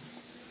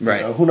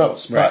who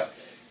knows, but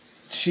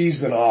she's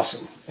been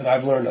awesome, and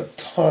I've learned a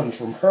ton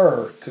from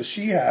her because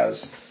she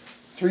has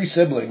 3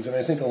 siblings, and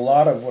I think a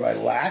lot of what I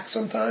lack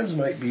sometimes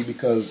might be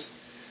because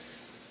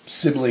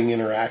sibling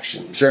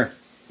interaction. Sure.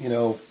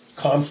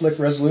 Conflict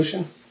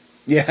resolution.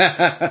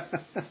 Yeah.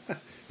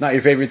 Not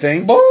your favorite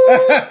thing?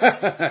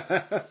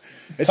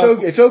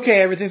 It's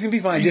okay. Everything's going to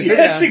be fine. Just sit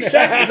down.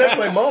 Exactly. That's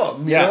my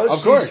mom.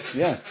 Of course.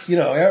 Yeah.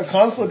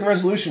 Conflict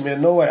resolution,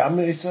 man, no way. I'm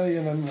going to tell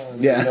you,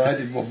 I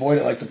did avoid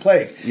it like the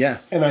plague. Yeah.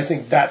 And I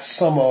think that's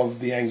some of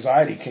the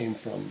anxiety came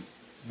from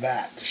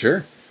that.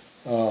 Sure.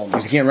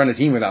 Because you can't run a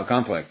team without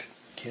conflict.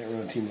 Can't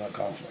run a team without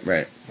conflict.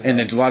 Right. And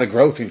there's a lot of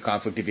growth in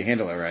conflict if you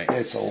handle it right.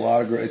 It's a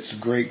lot of growth. It's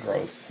great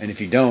growth. And if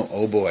you don't,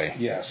 oh boy.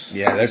 Yes.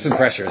 Yeah, there's some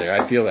pressure there.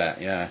 I feel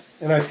that, yeah.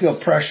 And I feel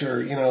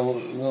pressure, the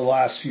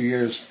last few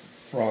years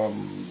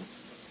from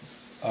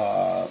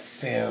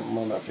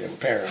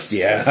parents.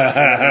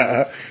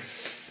 Yeah.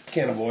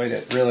 Can't avoid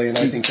it, really. And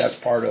I think that's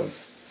part of...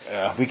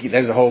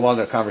 there's a whole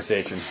other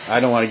conversation. I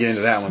don't want to get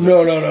into that one.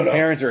 No.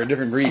 Parents are a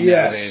different breed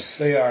nowadays. Yes,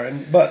 they are.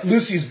 But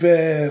Lucy's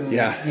been,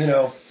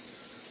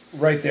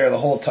 right there the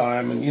whole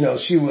time. And,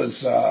 she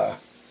was,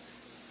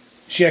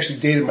 she actually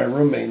dated my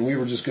roommate, and we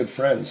were just good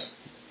friends,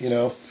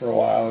 for a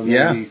while. And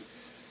then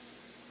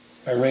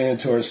I ran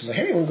into her and she's like,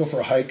 "Hey, I want to go for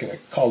a hike," and I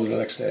called her the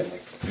next day. I'm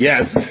like,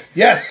 Yes.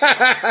 "Yes."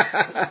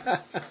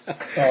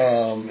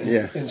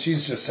 Yeah. And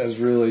she's just has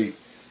really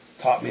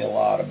taught me a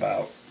lot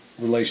about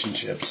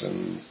relationships,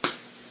 and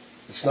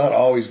it's not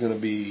always going to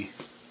be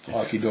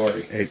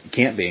honky-dory. It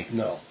can't be.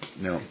 No.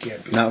 No. It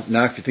can't be.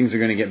 Not if things are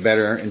going to get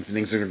better and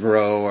things are going to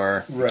grow,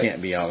 or Right. it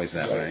can't be always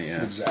that way.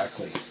 Yeah.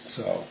 Exactly.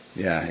 So.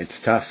 Yeah, it's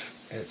tough.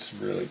 It's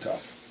really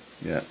tough.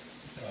 Yeah.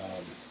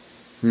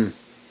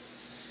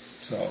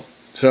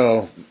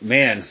 So,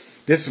 man,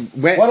 this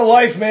went. what a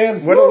life,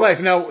 man! What a life.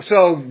 Now,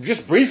 so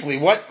just briefly,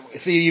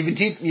 so you've been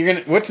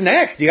teaching. What's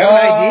next? Do you have an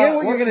idea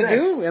what you're going to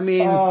do? I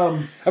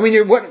mean,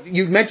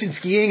 you mentioned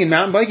skiing and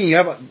mountain biking. You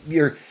have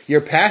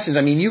your passions.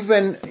 I mean, you've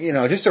been,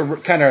 just to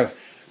kind of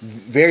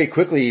very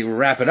quickly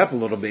wrap it up a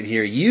little bit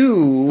here.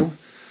 You,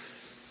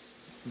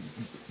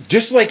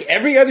 just like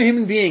every other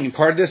human being, and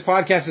part of this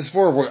podcast is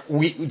for,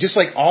 we just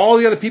like all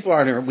the other people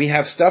are there, we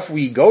have stuff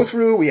we go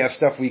through, we have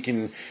stuff we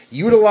can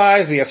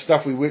utilize, we have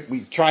stuff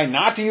we try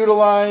not to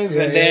utilize,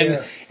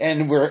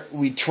 and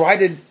we try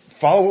to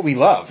follow what we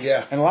love.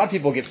 Yeah. And a lot of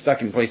people get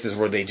stuck in places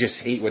where they just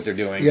hate what they're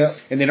doing, yeah.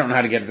 and they don't know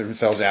how to get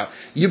themselves out.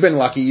 You've been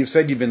lucky. You've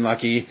said you've been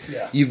lucky.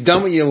 Yeah. You've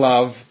done what you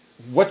love.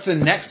 What's the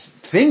next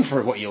thing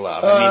for what you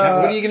love? I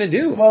mean, what are you going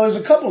to do? Well,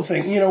 there's a couple of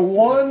things.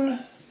 One,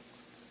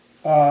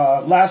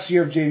 last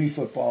year of JV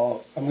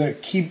football, I'm going to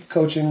keep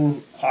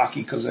coaching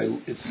hockey because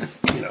it's,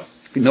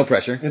 no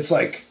pressure. It's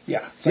like,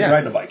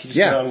 riding a bike. You just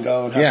get on and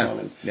go and have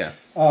fun.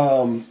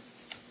 And,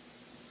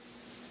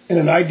 in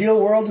an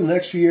ideal world, in the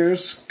next few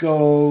years,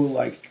 go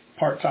like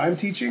part-time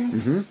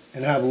teaching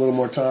and have a little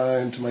more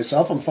time to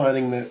myself. I'm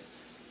finding that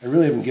I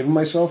really haven't given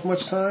myself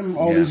much time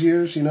all these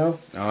years, Oh,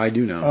 I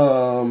do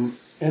know.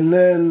 And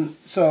then,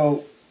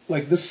 so,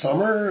 like this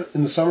summer,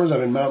 in the summers, I've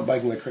been mountain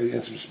biking like crazy.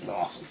 It's just been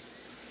awesome.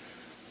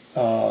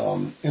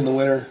 In the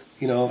winter,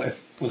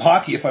 with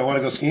hockey, if I want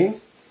to go skiing,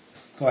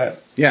 go ahead.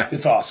 Yeah.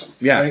 It's awesome.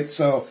 Yeah. Right?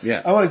 So,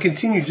 I want to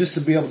continue just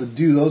to be able to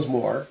do those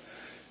more.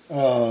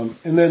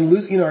 And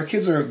then, our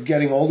kids are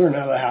getting older and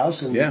out of the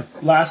house. And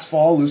last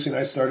fall, Lucy and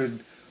I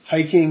started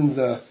hiking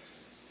the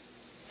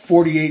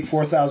 48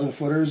 4,000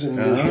 footers in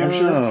New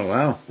Hampshire. Oh,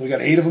 wow. We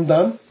got 8 of them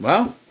done.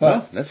 Wow.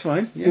 Well, that's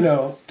fine.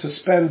 Yeah. To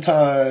spend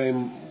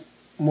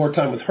more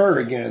time with her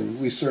again,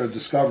 we sort of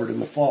discovered in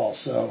the fall.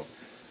 So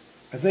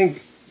I think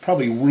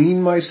probably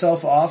wean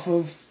myself off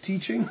of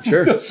teaching.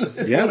 Sure. I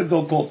don't want to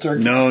go cold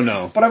turkey.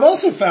 No. But I've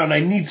also found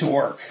I need to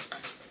work.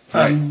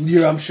 Right.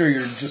 I'm sure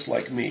you're just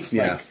like me.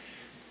 Yeah. Like,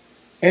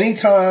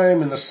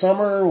 anytime in the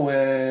summer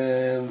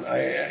when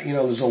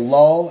there's a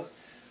lull,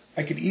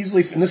 I could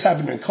easily, and this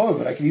happened during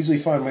COVID, I could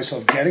easily find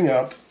myself getting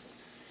up,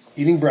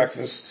 eating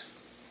breakfast,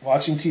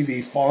 watching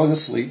TV, falling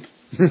asleep,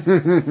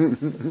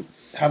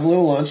 have a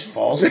little lunch,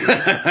 fall asleep,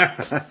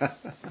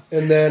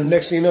 and then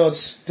next thing you know,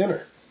 it's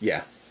dinner.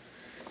 Yeah.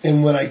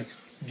 And when I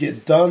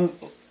get done,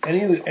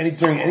 during any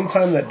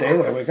time of that day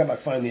that I wake up, I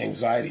find the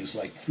anxiety is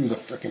like through the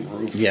frickin'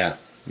 roof. Yeah.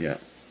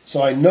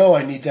 So I know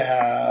I need to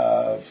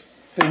have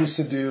things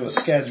to do, a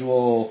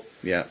schedule.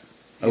 Yeah.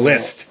 A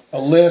list.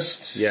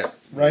 Yeah.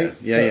 Right?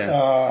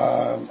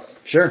 Yeah.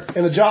 Sure.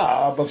 And a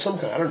job of some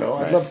kind. I don't know.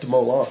 I'd love to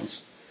mow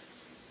lawns.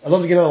 I'd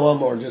love to get on a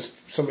lawnmower and just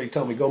somebody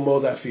tell me, go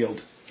mow that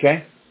field.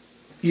 Okay.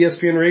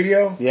 ESPN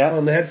radio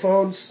on the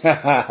headphones.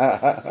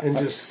 And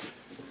just.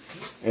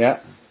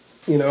 Yeah.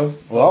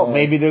 Well,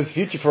 maybe there's a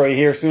future for you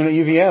here soon at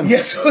UVM.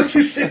 Yes.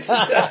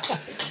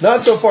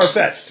 Not so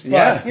far-fetched.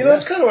 But,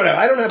 it's kind of what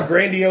I don't have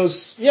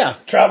grandiose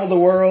travel the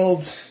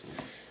world.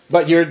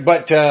 But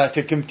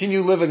to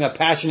continue living a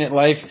passionate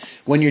life,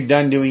 when you're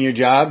done doing your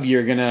job,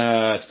 you're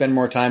gonna spend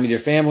more time with your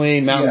family,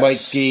 mountain bike,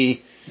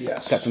 ski,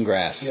 cut some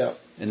grass. Yeah.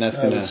 And that's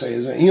gonna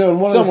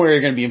somewhere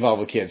you're gonna be involved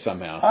with kids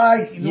somehow.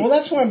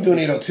 That's why I'm doing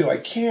 802. I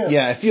can't.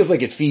 Yeah, it feels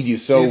like it feeds you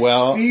so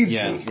well. Feeds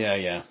me.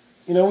 Yeah.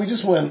 We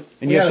just went.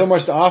 And you have so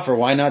much to offer.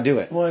 Why not do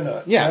it? Why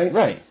not? Yeah,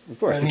 right. Of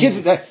course. The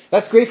kids.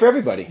 That's great for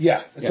everybody.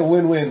 Yeah, it's a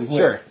win-win.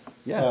 Sure.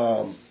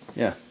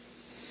 Yeah.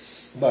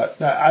 But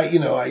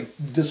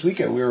this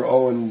weekend we were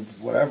owing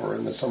whatever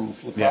in some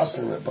lacrosse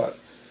tournament, but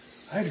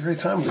I had a great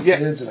time with the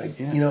kids, and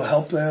I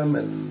help them,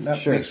 and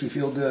that makes me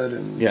feel good,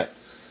 and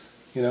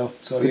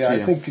so good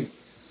I think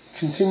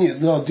continue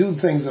do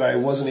things that I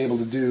wasn't able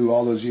to do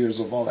all those years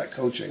of all that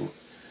coaching,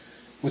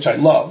 which I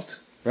loved,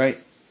 right?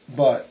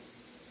 But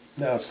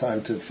now it's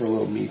time for a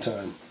little me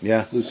time.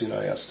 Yeah, Lucy and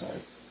I us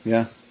time.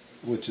 Yeah,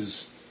 which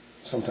is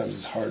sometimes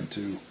it's hard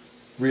to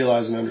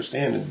realize and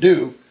understand and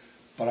do,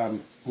 but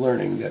I'm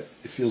learning that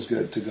it feels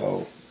good to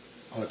go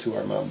on a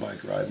 2-hour mountain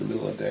bike ride in the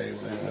middle of the day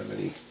when I don't have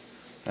any.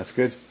 That's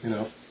good.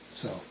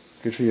 So.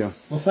 Good for you.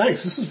 Well,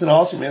 thanks. This has been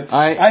awesome, man.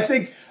 I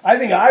think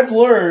I've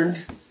learned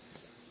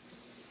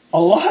a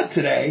lot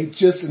today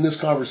just in this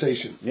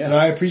conversation. Yeah. And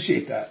I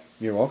appreciate that.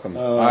 You're welcome.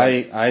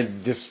 And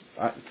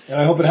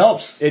I hope it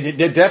helps.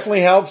 It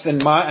definitely helps.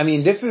 And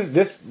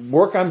this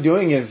work I'm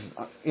doing is,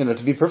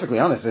 to be perfectly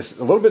honest, it's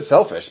a little bit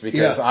selfish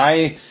because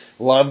I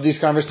love these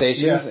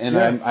conversations and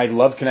I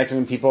love connecting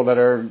with people that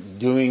are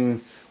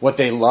doing what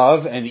they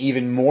love. And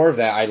even more of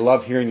that, I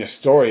love hearing the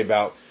story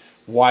about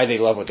why they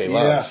love what they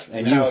love.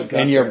 And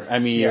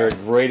you're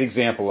a great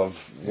example of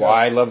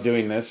why I love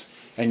doing this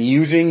and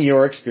using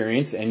your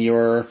experience and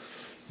your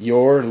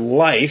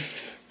life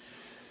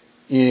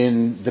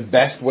in the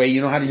best way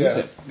you know how to use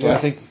it. So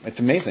I think it's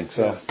amazing.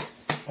 So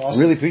awesome. I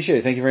really appreciate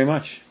it. Thank you very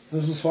much.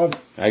 This was fun.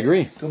 I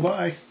agree.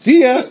 Goodbye.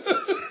 See ya.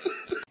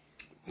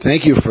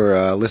 Thank you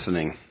for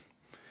listening.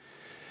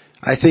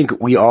 I think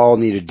we all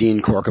need a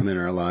Dean Corkum in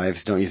our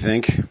lives, don't you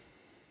think?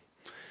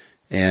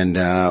 And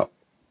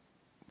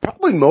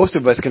probably most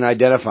of us can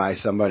identify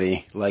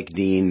somebody like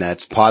Dean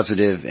that's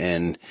positive,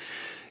 and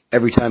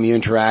every time you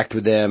interact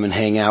with them and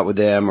hang out with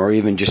them or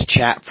even just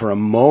chat for a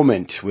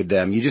moment with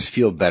them, you just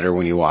feel better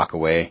when you walk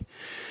away.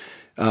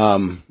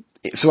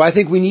 So I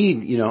think we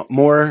need,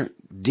 more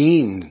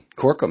Dean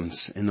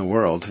Corkums in the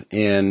world.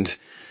 And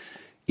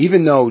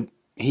even though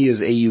he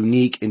is a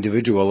unique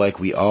individual like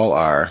we all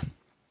are,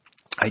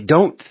 I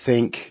don't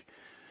think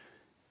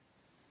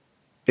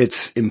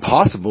it's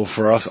impossible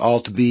for us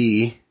all to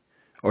be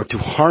or to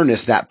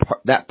harness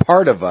that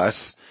part of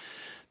us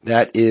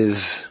that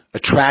is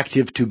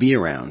attractive to be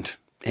around.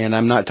 And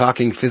I'm not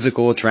talking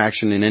physical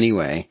attraction in any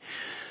way.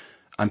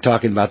 I'm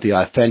talking about the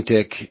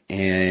authentic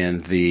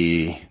and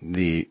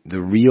the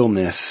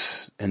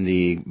realness and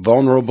the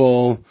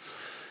vulnerable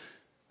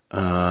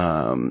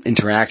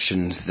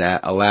interactions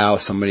that allow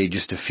somebody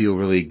just to feel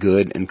really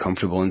good and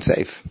comfortable and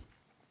safe.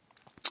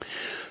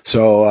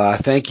 So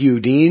thank you,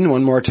 Dean,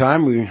 one more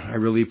time. I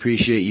really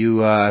appreciate you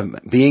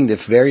being the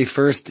very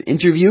first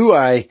interview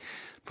I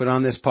put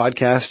on this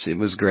podcast. It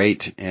was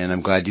great, and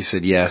I'm glad you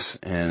said yes,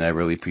 and I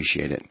really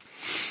appreciate it.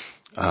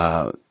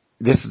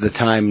 This is the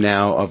time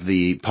now of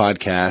the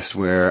podcast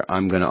where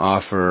I'm going to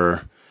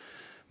offer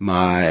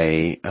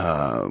my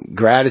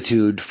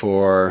gratitude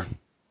for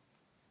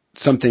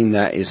something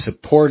that is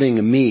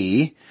supporting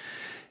me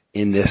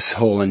in this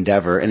whole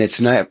endeavor, and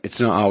it's not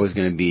always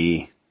going to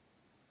be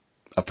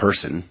a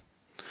person.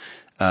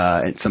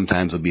 And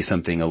sometimes it'll be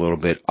something a little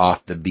bit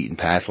off the beaten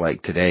path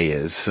like today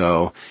is.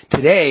 So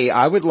today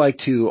I would like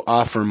to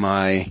offer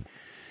my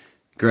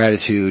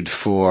gratitude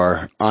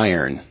for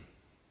iron.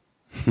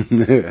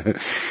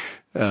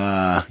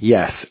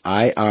 Yes,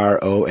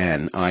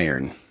 IRON,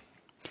 iron.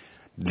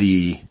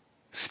 The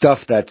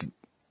stuff that's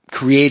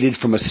created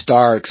from a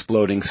star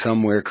exploding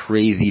somewhere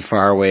crazy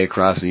far away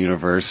across the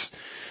universe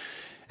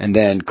and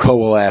then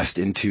coalesced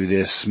into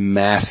this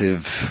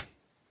massive,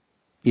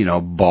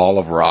 ball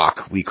of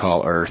rock we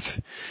call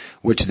Earth,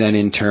 which then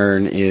in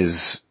turn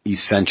is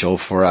essential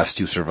for us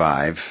to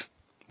survive,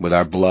 with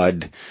our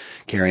blood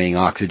carrying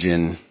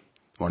oxygen,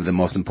 one of the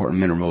most important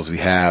minerals we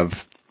have,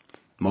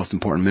 most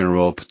important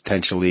mineral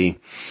potentially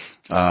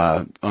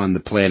on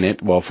the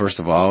planet. Well, first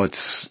of all,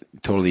 it's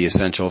totally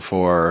essential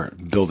for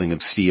building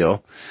of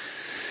steel.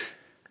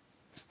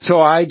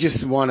 So I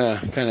just want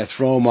to kind of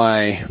throw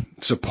my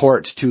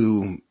support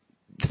to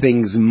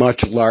things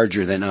much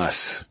larger than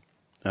us.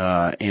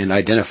 And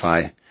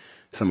identify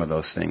some of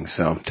those things.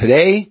 So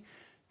today,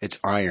 it's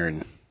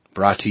iron,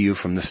 brought to you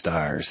from the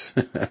stars.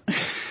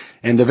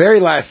 And the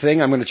very last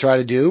thing I'm going to try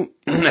to do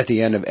at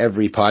the end of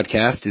every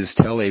podcast is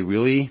tell a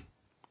really,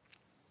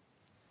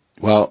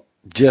 I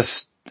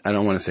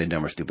don't want to say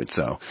dumb or stupid,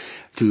 so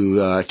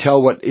to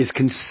tell what is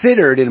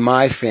considered in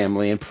my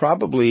family and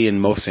probably in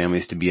most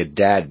families to be a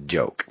dad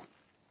joke.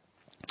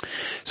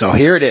 So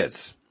here it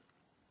is.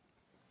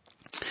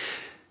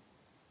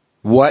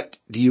 What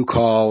do you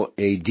call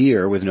a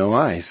deer with no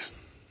eyes?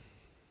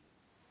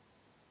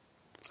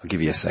 I'll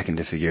give you a second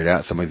to figure it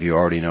out. Some of you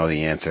already know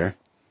the answer.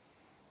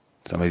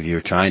 Some of you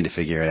are trying to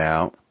figure it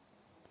out.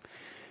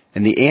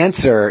 And the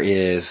answer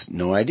is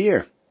no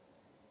idea.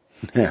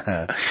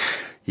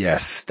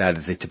 Yes, that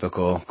is a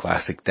typical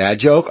classic dad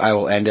joke I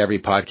will end every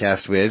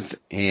podcast with.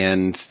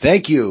 And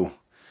thank you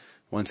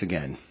once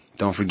again.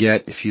 Don't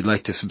forget, if you'd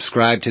like to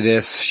subscribe to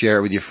this, share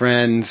it with your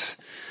friends.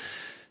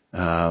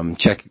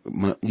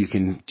 You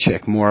can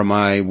check more of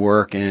my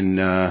work and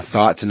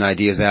thoughts and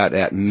ideas out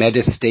at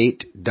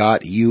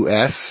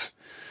metastate.us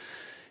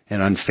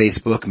and on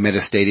Facebook,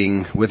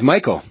 Metastating with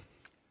Michael.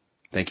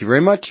 Thank you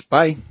very much.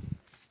 Bye.